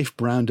real-life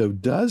Brando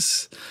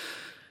does,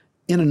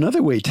 in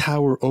another way,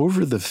 tower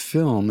over the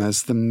film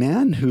as the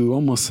man who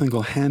almost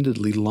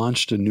single-handedly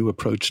launched a new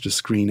approach to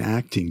screen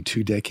acting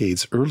 2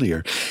 decades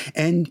earlier,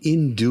 and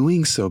in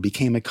doing so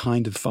became a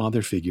kind of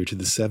father figure to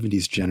the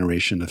 70s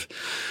generation of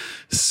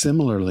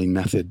similarly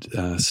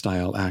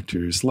method-style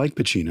actors like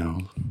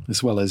Pacino,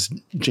 as well as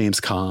James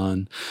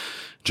Caan,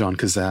 John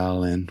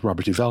Cazale, and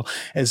Robert Duvall,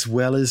 as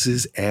well as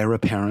his heir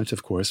apparent,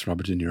 of course,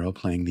 Robert De Niro,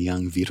 playing the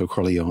young Vito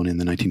Corleone in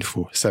the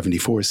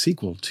 1974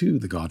 sequel to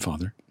The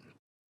Godfather.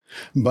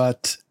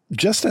 But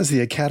just as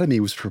the Academy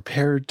was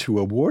prepared to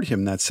award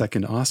him that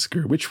second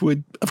Oscar, which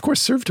would, of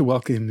course, serve to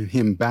welcome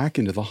him back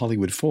into the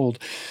Hollywood fold,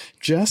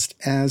 just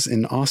as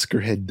an Oscar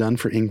had done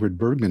for Ingrid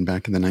Bergman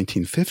back in the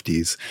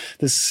 1950s,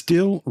 the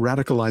still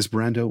radicalized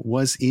Brando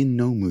was in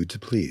no mood to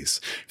please.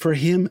 For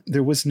him,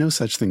 there was no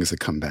such thing as a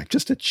comeback,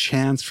 just a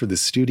chance for the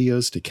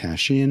studios to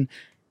cash in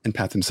and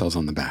pat themselves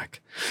on the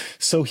back.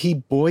 So he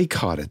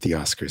boycotted the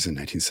Oscars in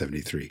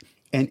 1973,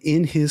 and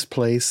in his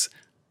place,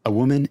 a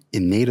woman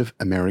in Native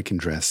American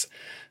dress,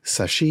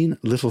 Sacheen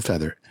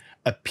Littlefeather,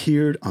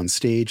 appeared on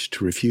stage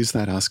to refuse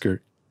that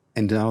Oscar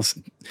and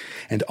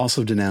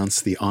also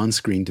denounce the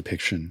on-screen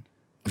depiction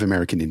of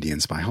American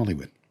Indians by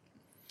Hollywood.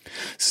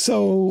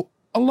 So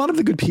a lot of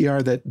the good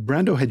PR that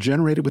Brando had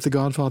generated with The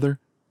Godfather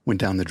went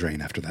down the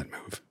drain after that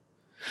move.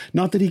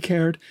 Not that he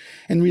cared,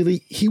 and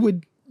really, he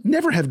would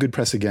never have good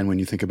press again when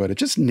you think about it.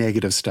 Just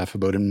negative stuff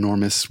about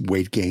enormous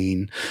weight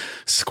gain,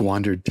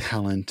 squandered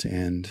talent,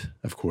 and,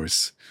 of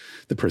course,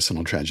 the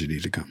personal tragedy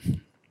to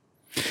come.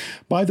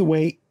 By the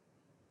way,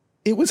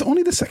 it was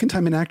only the second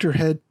time an actor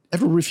had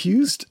ever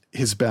refused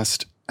his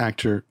Best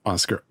Actor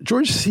Oscar.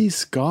 George C.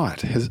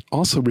 Scott has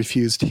also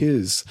refused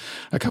his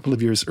a couple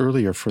of years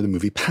earlier for the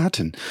movie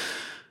Patton,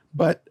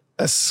 but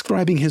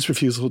ascribing his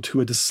refusal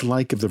to a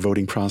dislike of the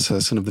voting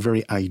process and of the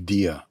very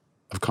idea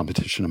of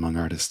competition among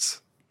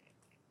artists.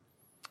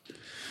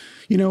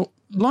 You know,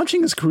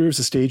 launching his career as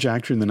a stage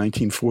actor in the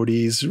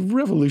 1940s,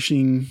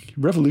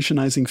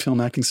 revolutionizing film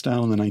acting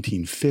style in the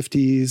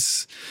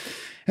 1950s,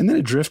 and then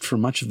adrift for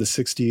much of the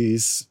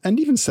 60s and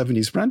even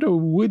 70s, Brando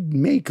would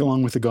make,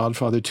 along with The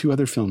Godfather, 2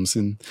 other films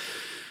in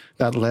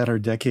that latter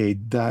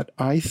decade that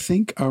I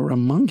think are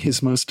among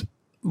his most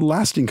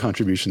lasting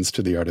contributions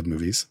to the art of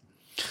movies.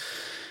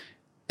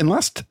 In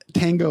Last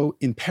Tango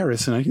in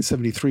Paris in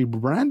 1973,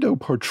 Brando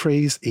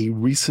portrays a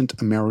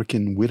recent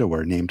American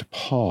widower named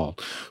Paul,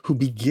 who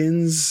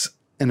begins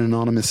an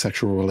anonymous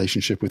sexual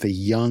relationship with a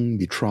young,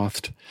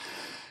 betrothed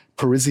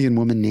Parisian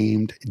woman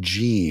named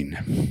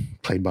Jean,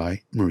 played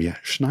by Maria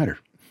Schneider.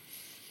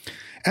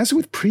 As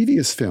with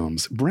previous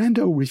films,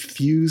 Brando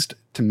refused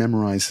to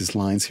memorize his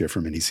lines here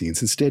for many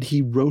scenes. Instead,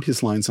 he wrote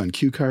his lines on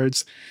cue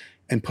cards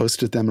and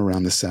posted them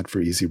around the set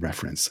for easy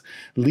reference,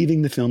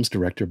 leaving the film's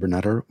director,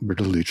 Bernardo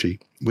Bertolucci,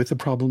 with the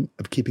problem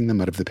of keeping them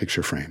out of the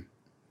picture frame.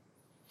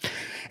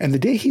 And the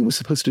day he was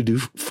supposed to do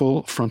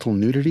full frontal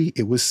nudity,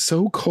 it was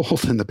so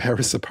cold in the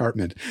Paris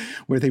apartment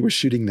where they were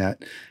shooting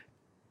that,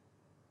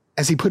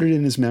 as he put it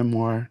in his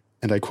memoir,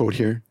 and I quote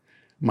here,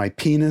 "My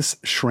penis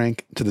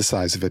shrank to the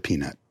size of a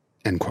peanut,"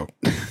 end quote.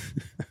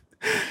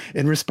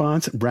 In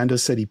response, Brando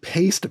said he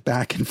paced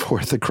back and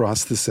forth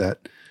across the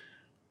set,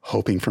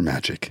 hoping for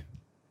magic,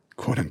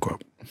 quote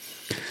unquote.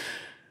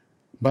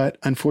 But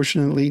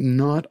unfortunately,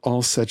 not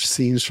all such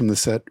scenes from the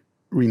set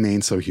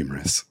remain so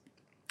humorous.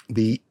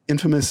 The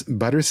infamous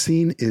butter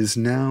scene is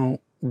now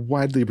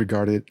widely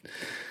regarded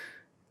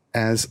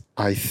as,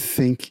 I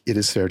think it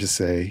is fair to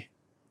say,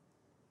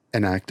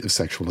 an act of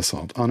sexual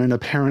assault on an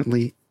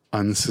apparently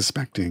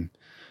unsuspecting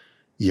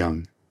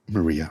young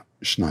Maria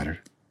Schneider.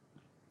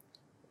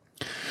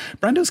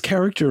 Brando's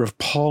character of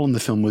Paul in the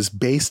film was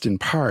based in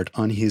part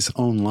on his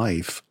own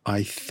life.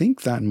 I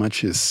think that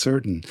much is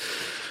certain,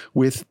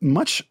 with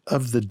much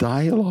of the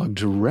dialogue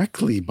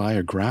directly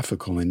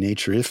biographical in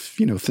nature, if,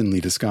 thinly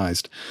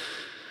disguised.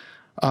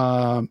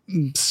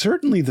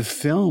 Certainly the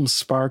film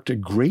sparked a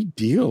great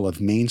deal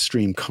of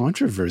mainstream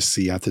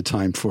controversy at the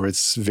time for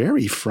its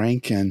very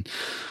frank and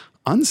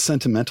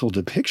unsentimental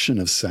depiction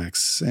of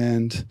sex,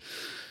 and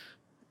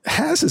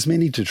has as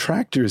many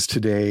detractors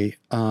today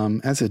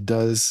as it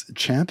does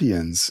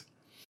champions.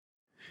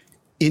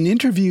 In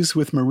interviews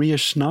with Maria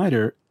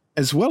Schneider,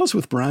 as well as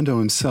with Brando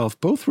himself,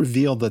 both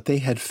revealed that they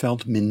had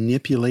felt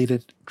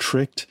manipulated,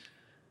 tricked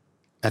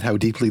at how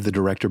deeply the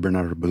director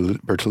Bernardo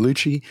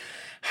Bertolucci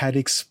had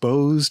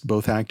exposed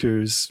both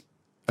actors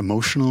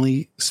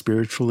emotionally,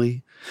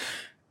 spiritually,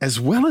 as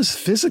well as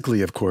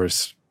physically, of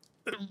course,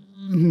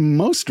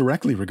 most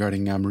directly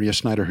regarding Maria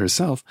Schneider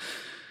herself.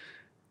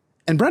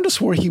 And Brando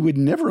swore he would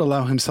never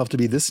allow himself to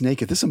be this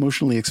naked, this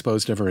emotionally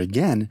exposed ever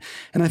again.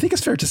 And I think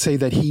it's fair to say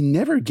that he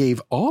never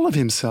gave all of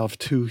himself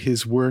to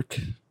his work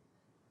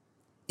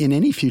in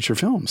any future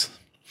films.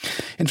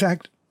 In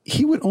fact,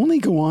 he would only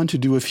go on to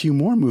do a few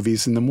more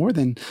movies in the more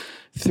than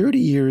 30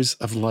 years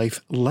of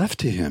life left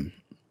to him.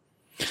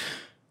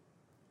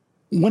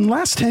 When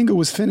Last Tango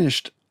was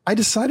finished, I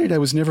decided I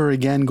was never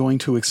again going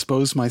to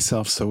expose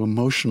myself so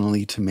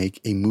emotionally to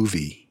make a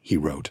movie, he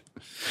wrote.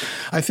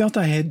 I felt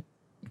I had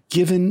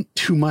given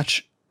too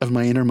much of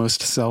my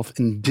innermost self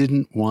and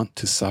didn't want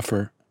to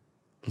suffer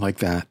like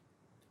that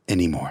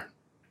anymore,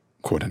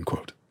 quote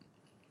unquote.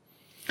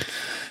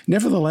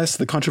 Nevertheless,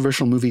 the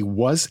controversial movie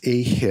was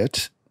a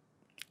hit,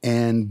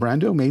 and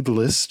Brando made the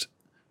list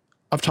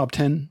of top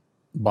 10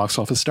 box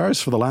office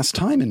stars for the last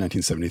time in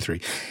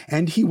 1973.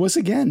 And he was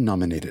again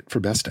nominated for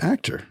Best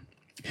Actor,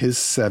 his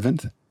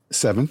seventh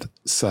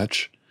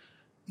such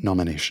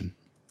nomination.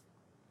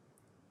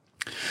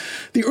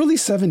 The early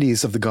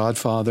 70s of The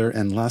Godfather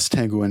and Last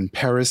Tango in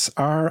Paris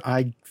are,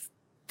 I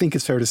think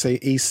it's fair to say,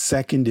 a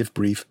second, if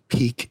brief,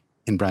 peak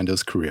in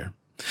Brando's career.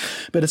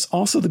 But it's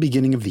also the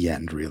beginning of the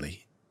end,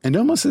 really. And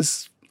almost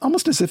as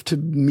if to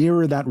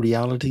mirror that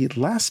reality,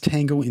 Last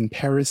Tango in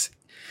Paris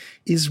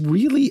is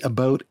really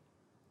about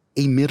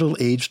a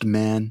middle-aged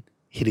man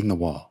hitting the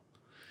wall,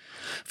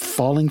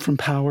 falling from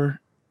power,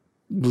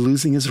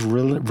 losing his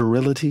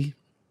virility,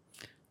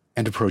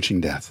 and approaching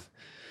death.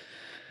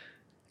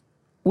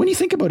 When you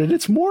think about it,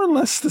 it's more or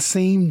less the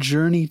same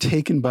journey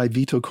taken by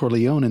Vito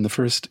Corleone in the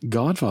first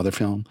Godfather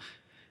film,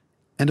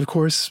 and of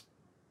course,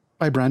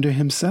 by Brando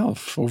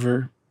himself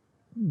over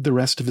the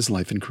rest of his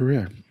life and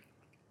career.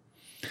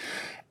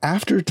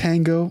 After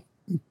Tango,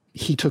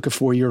 he took a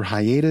 4-year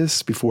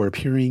hiatus before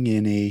appearing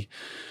in a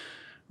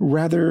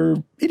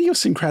rather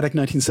idiosyncratic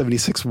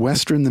 1976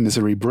 Western, The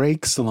Misery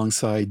Breaks,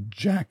 alongside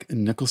Jack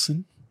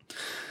Nicholson.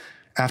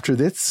 After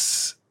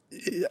this,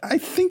 I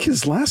think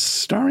his last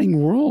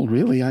starring role,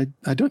 really, I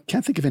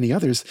can't think of any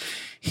others.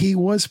 He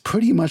was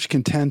pretty much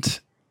content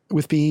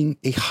with being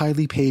a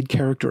highly paid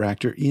character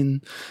actor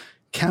in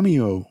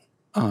cameo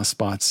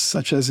spots,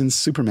 such as in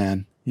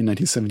Superman in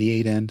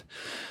 1978 and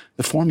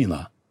The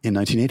Formula in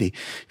 1980,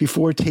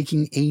 before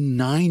taking a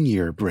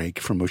 9-year break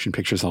from motion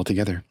pictures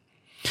altogether.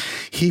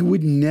 He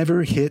would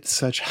never hit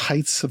such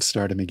heights of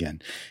stardom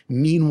again.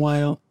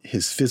 Meanwhile,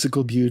 his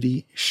physical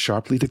beauty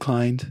sharply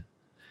declined,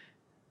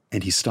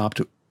 and he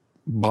stopped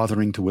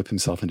bothering to whip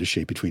himself into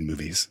shape between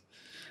movies.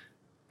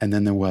 And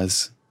then there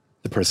was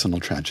the personal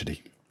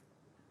tragedy.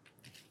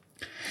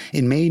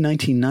 In May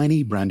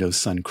 1990, Brando's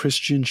son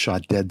Christian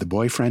shot dead the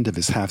boyfriend of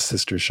his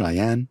half-sister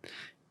Cheyenne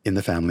in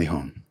the family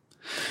home.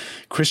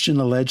 Christian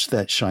alleged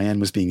that Cheyenne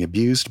was being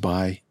abused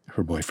by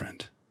her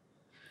boyfriend.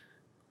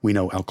 We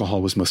know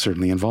alcohol was most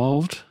certainly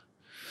involved,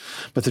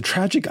 but the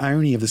tragic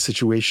irony of the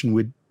situation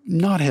would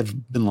not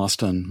have been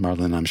lost on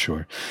Marlon, I'm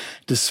sure.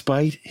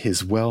 Despite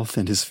his wealth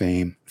and his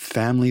fame,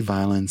 family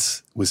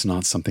violence was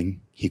not something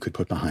he could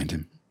put behind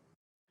him.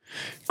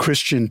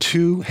 Christian,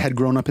 too, had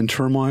grown up in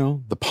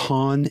turmoil, the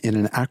pawn in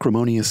an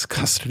acrimonious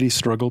custody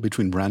struggle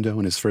between Brando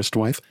and his first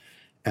wife,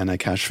 Anna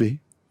Kashfi.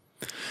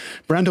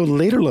 Brando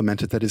later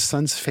lamented that his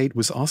son's fate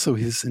was also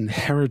his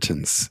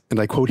inheritance. And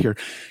I quote here,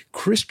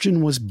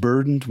 "Christian was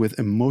burdened with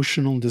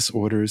emotional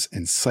disorders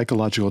and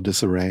psychological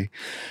disarray,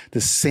 the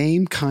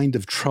same kind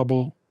of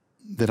trouble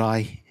that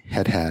I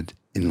had had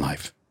in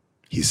life,"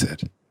 he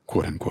said,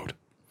 quote unquote.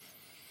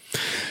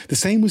 The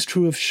same was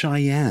true of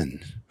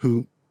Cheyenne,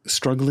 who,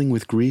 struggling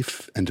with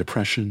grief and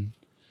depression,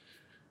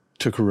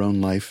 took her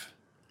own life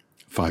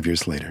 5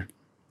 years later.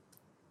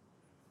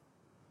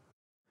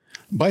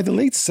 By the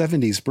late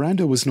 70s,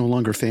 Brando was no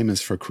longer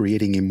famous for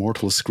creating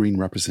immortal screen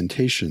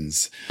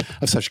representations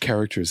of such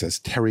characters as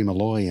Terry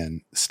Malloy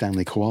and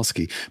Stanley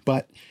Kowalski,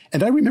 but,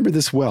 and I remember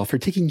this well, for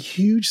taking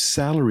huge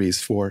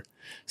salaries for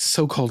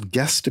so-called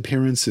guest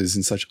appearances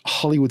in such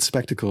Hollywood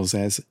spectacles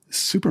as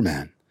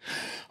Superman.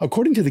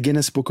 According to the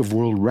Guinness Book of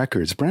World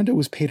Records, Brando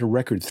was paid a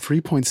record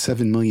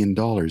 $3.7 million,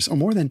 or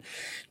more than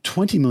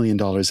 $20 million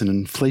in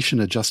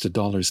inflation-adjusted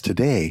dollars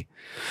today,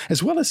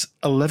 as well as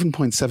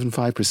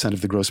 11.75%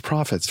 of the gross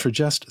profits for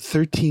just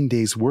 13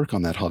 days' work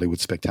on that Hollywood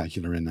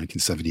spectacular in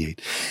 1978.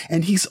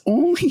 And he's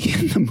only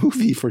in the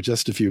movie for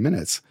just a few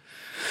minutes.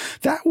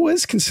 That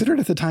was considered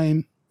at the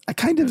time a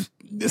kind of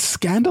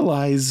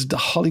scandalized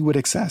Hollywood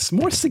excess,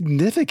 more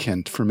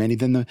significant for many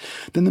than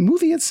the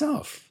movie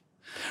itself.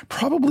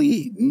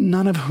 Probably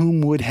none of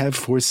whom would have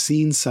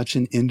foreseen such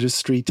an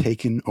industry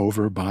taken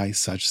over by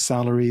such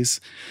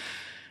salaries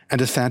and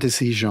a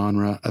fantasy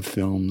genre of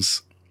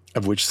films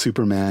of which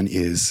Superman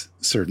is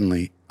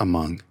certainly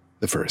among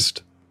the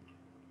first.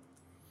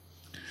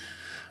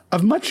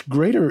 Of much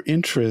greater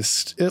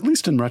interest, at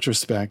least in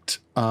retrospect,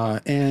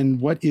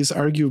 and what is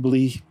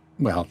arguably,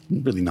 well,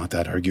 really not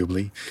that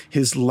arguably,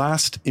 his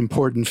last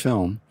important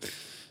film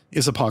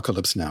is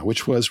Apocalypse Now,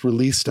 which was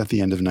released at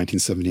the end of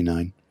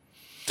 1979.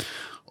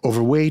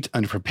 Overweight,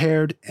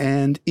 unprepared,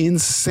 and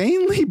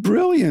insanely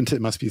brilliant, it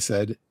must be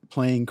said,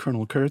 playing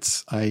Colonel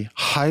Kurtz, a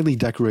highly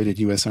decorated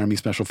U.S. Army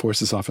Special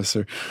Forces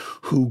officer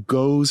who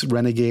goes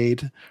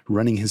renegade,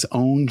 running his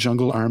own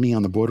jungle army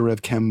on the border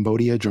of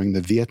Cambodia during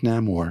the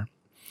Vietnam War.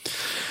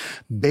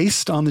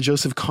 Based on the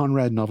Joseph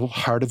Conrad novel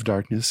Heart of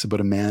Darkness,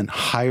 about a man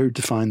hired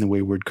to find the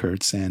wayward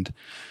Kurtz and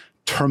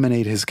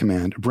terminate his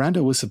command,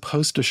 Brando was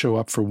supposed to show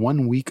up for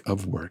 1 week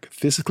of work,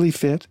 physically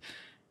fit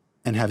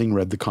and having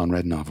read the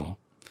Conrad novel.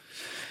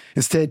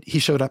 Instead, he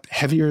showed up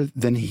heavier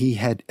than he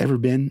had ever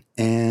been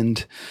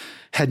and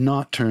had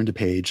not turned a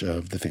page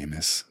of the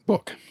famous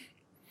book.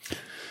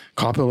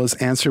 Coppola's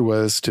answer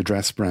was to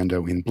dress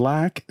Brando in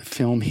black,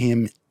 film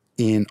him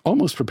in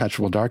almost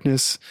perpetual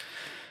darkness,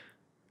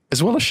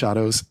 as well as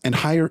shadows, and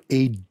hire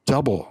a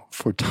double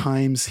for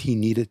times he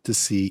needed to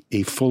see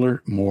a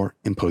fuller, more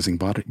imposing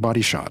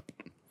body shot.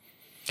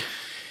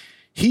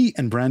 He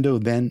and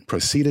Brando then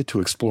proceeded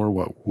to explore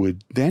what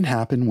would then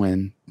happen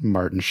when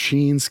Martin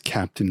Sheen's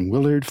Captain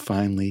Willard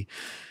finally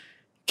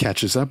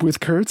catches up with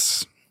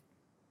Kurtz.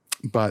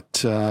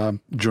 But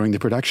during the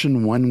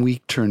production, 1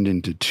 week turned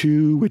into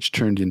 2, which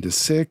turned into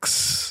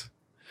 6,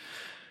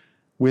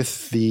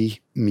 with the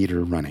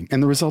meter running.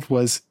 And the result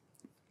was,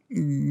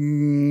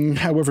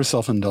 however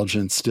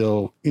self-indulgent,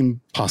 still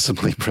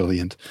impossibly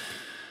brilliant.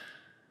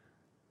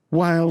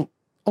 While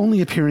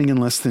only appearing in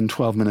less than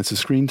 12 minutes of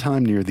screen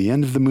time near the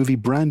end of the movie,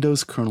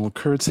 Brando's Colonel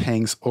Kurtz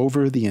hangs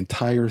over the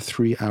entire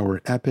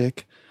 3-hour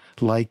epic,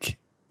 like,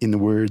 in the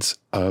words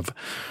of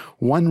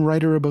one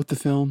writer about the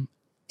film,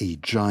 a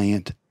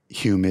giant,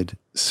 humid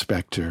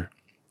specter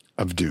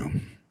of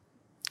doom,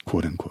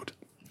 quote unquote.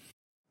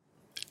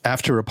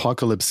 After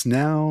Apocalypse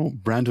Now,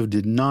 Brando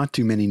did not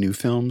do many new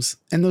films,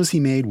 and those he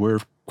made were,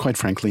 quite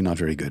frankly, not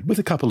very good, with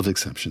a couple of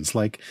exceptions,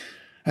 like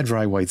A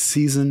Dry White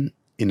Season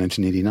in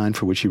 1989,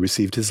 for which he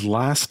received his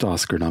last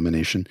Oscar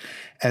nomination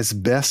as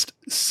Best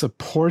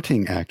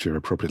Supporting Actor,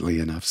 appropriately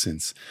enough,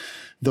 since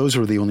those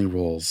were the only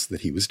roles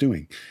that he was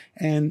doing.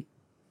 And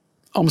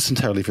almost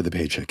entirely for the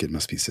paycheck, it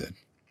must be said.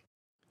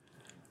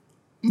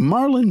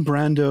 Marlon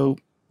Brando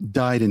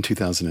died in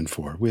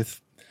 2004, with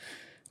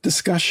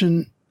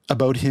discussion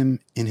about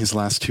him in his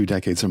last 2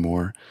 decades or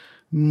more,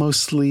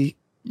 mostly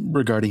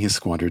regarding his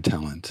squandered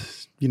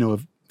talent. You know,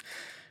 of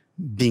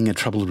being a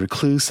troubled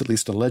recluse, at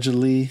least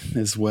allegedly,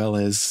 as well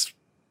as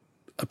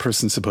a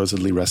person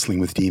supposedly wrestling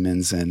with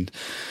demons and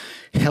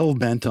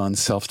hell-bent on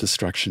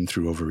self-destruction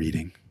through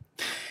overeating.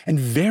 And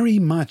very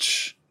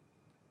much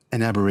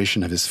an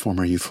aberration of his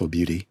former youthful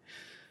beauty,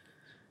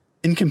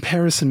 in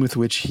comparison with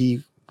which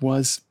he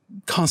was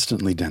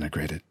constantly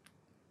denigrated.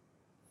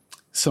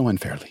 So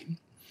unfairly.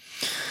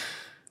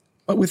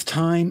 But with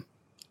time,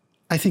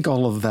 I think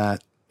all of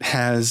that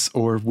has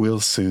or will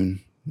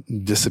soon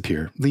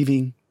disappear,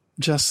 leaving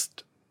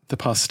just the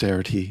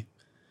posterity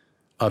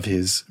of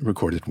his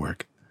recorded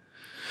work.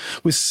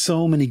 With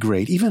so many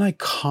great, even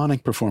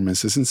iconic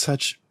performances in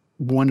such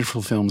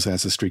wonderful films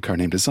as A Streetcar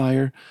Named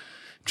Desire,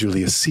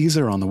 Julius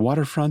Caesar, On the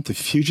Waterfront, The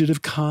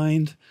Fugitive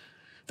Kind,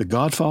 The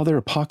Godfather,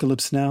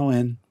 Apocalypse Now,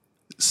 and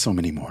so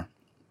many more.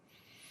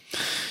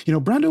 You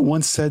know, Brando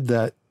once said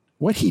that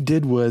what he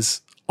did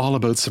was all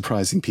about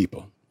surprising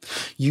people.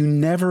 You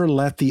never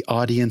let the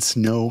audience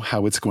know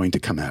how it's going to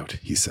come out,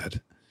 he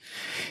said.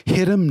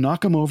 Hit 'em,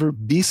 knock 'em over,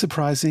 be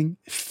surprising,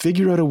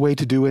 figure out a way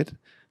to do it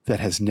that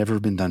has never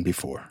been done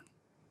before.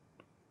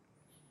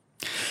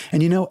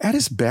 And at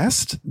his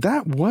best,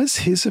 that was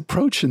his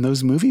approach in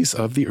those movies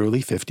of the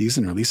early 50s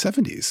and early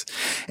 70s.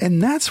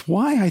 And that's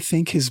why I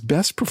think his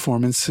best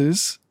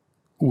performances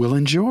will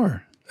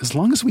endure. As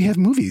long as we have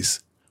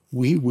movies,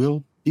 we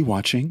will be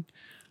watching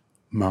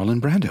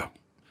Marlon Brando.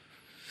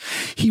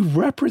 He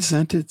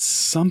represented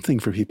something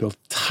for people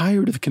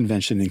tired of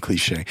convention and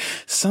cliche,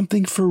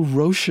 something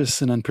ferocious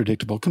and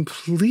unpredictable,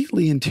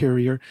 completely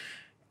interior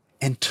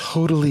and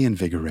totally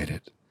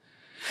invigorated.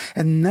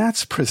 And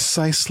that's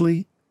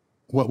precisely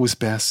what was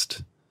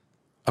best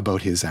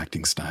about his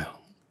acting style.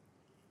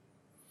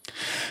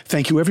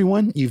 Thank you,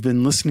 everyone. You've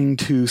been listening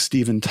to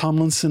Steven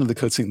Tomlinson of the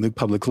Côte St. Luc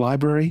Public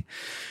Library.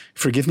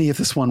 Forgive me if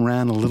this one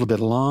ran a little bit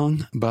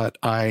long, but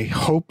I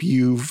hope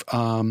you've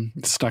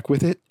stuck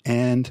with it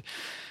and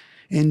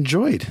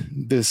enjoyed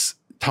this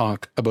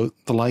talk about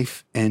the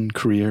life and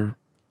career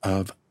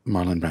of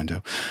Marlon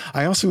Brando.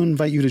 I also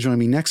invite you to join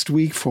me next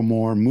week for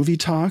more movie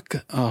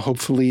talk,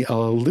 hopefully a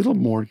little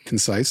more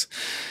concise.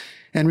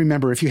 And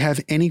remember, if you have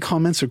any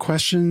comments or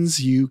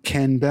questions, you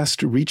can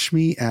best reach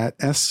me at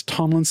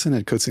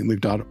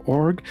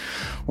stomlinson@cotestluc.org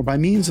or by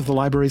means of the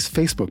library's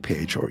Facebook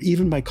page, or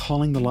even by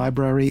calling the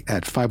library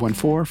at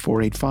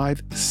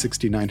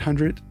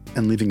 514-485-6900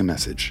 and leaving a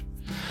message.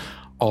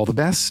 All the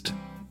best,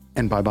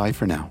 and bye-bye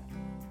for now.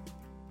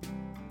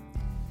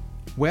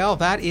 Well,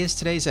 that is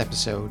today's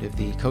episode of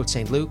the Côte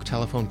St. Luc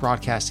Telephone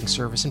Broadcasting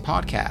Service and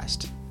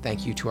Podcast.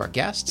 Thank you to our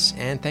guests,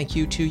 and thank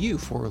you to you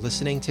for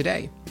listening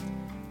today.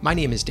 My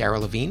name is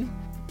Darrell Levine.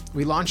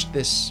 We launched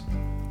this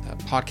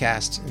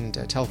podcast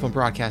and telephone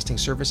broadcasting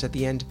service at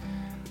the end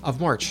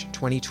of March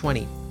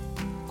 2020.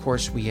 Of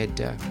course, we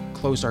had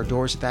closed our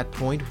doors at that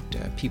point.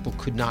 People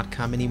could not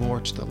come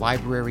anymore to the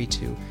library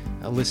to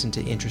listen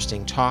to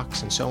interesting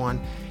talks and so on.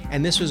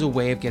 And this was a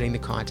way of getting the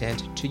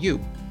content to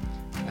you.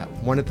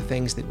 One of the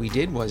things that we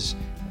did was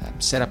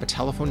set up a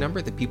telephone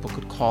number that people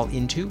could call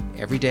into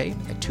every day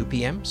at 2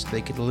 p.m. so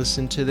they could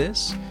listen to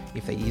this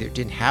if they either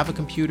didn't have a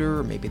computer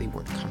or maybe they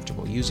weren't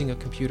comfortable using a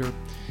computer.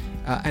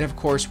 And of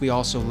course, we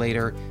also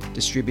later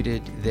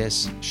distributed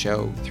this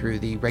show through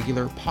the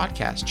regular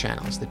podcast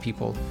channels that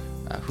people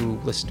who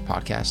listen to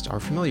podcasts are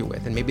familiar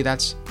with. And maybe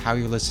that's how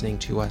you're listening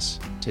to us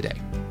today.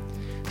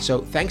 So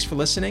thanks for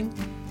listening.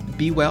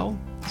 Be well,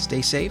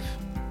 stay safe,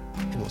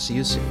 and we'll see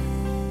you soon.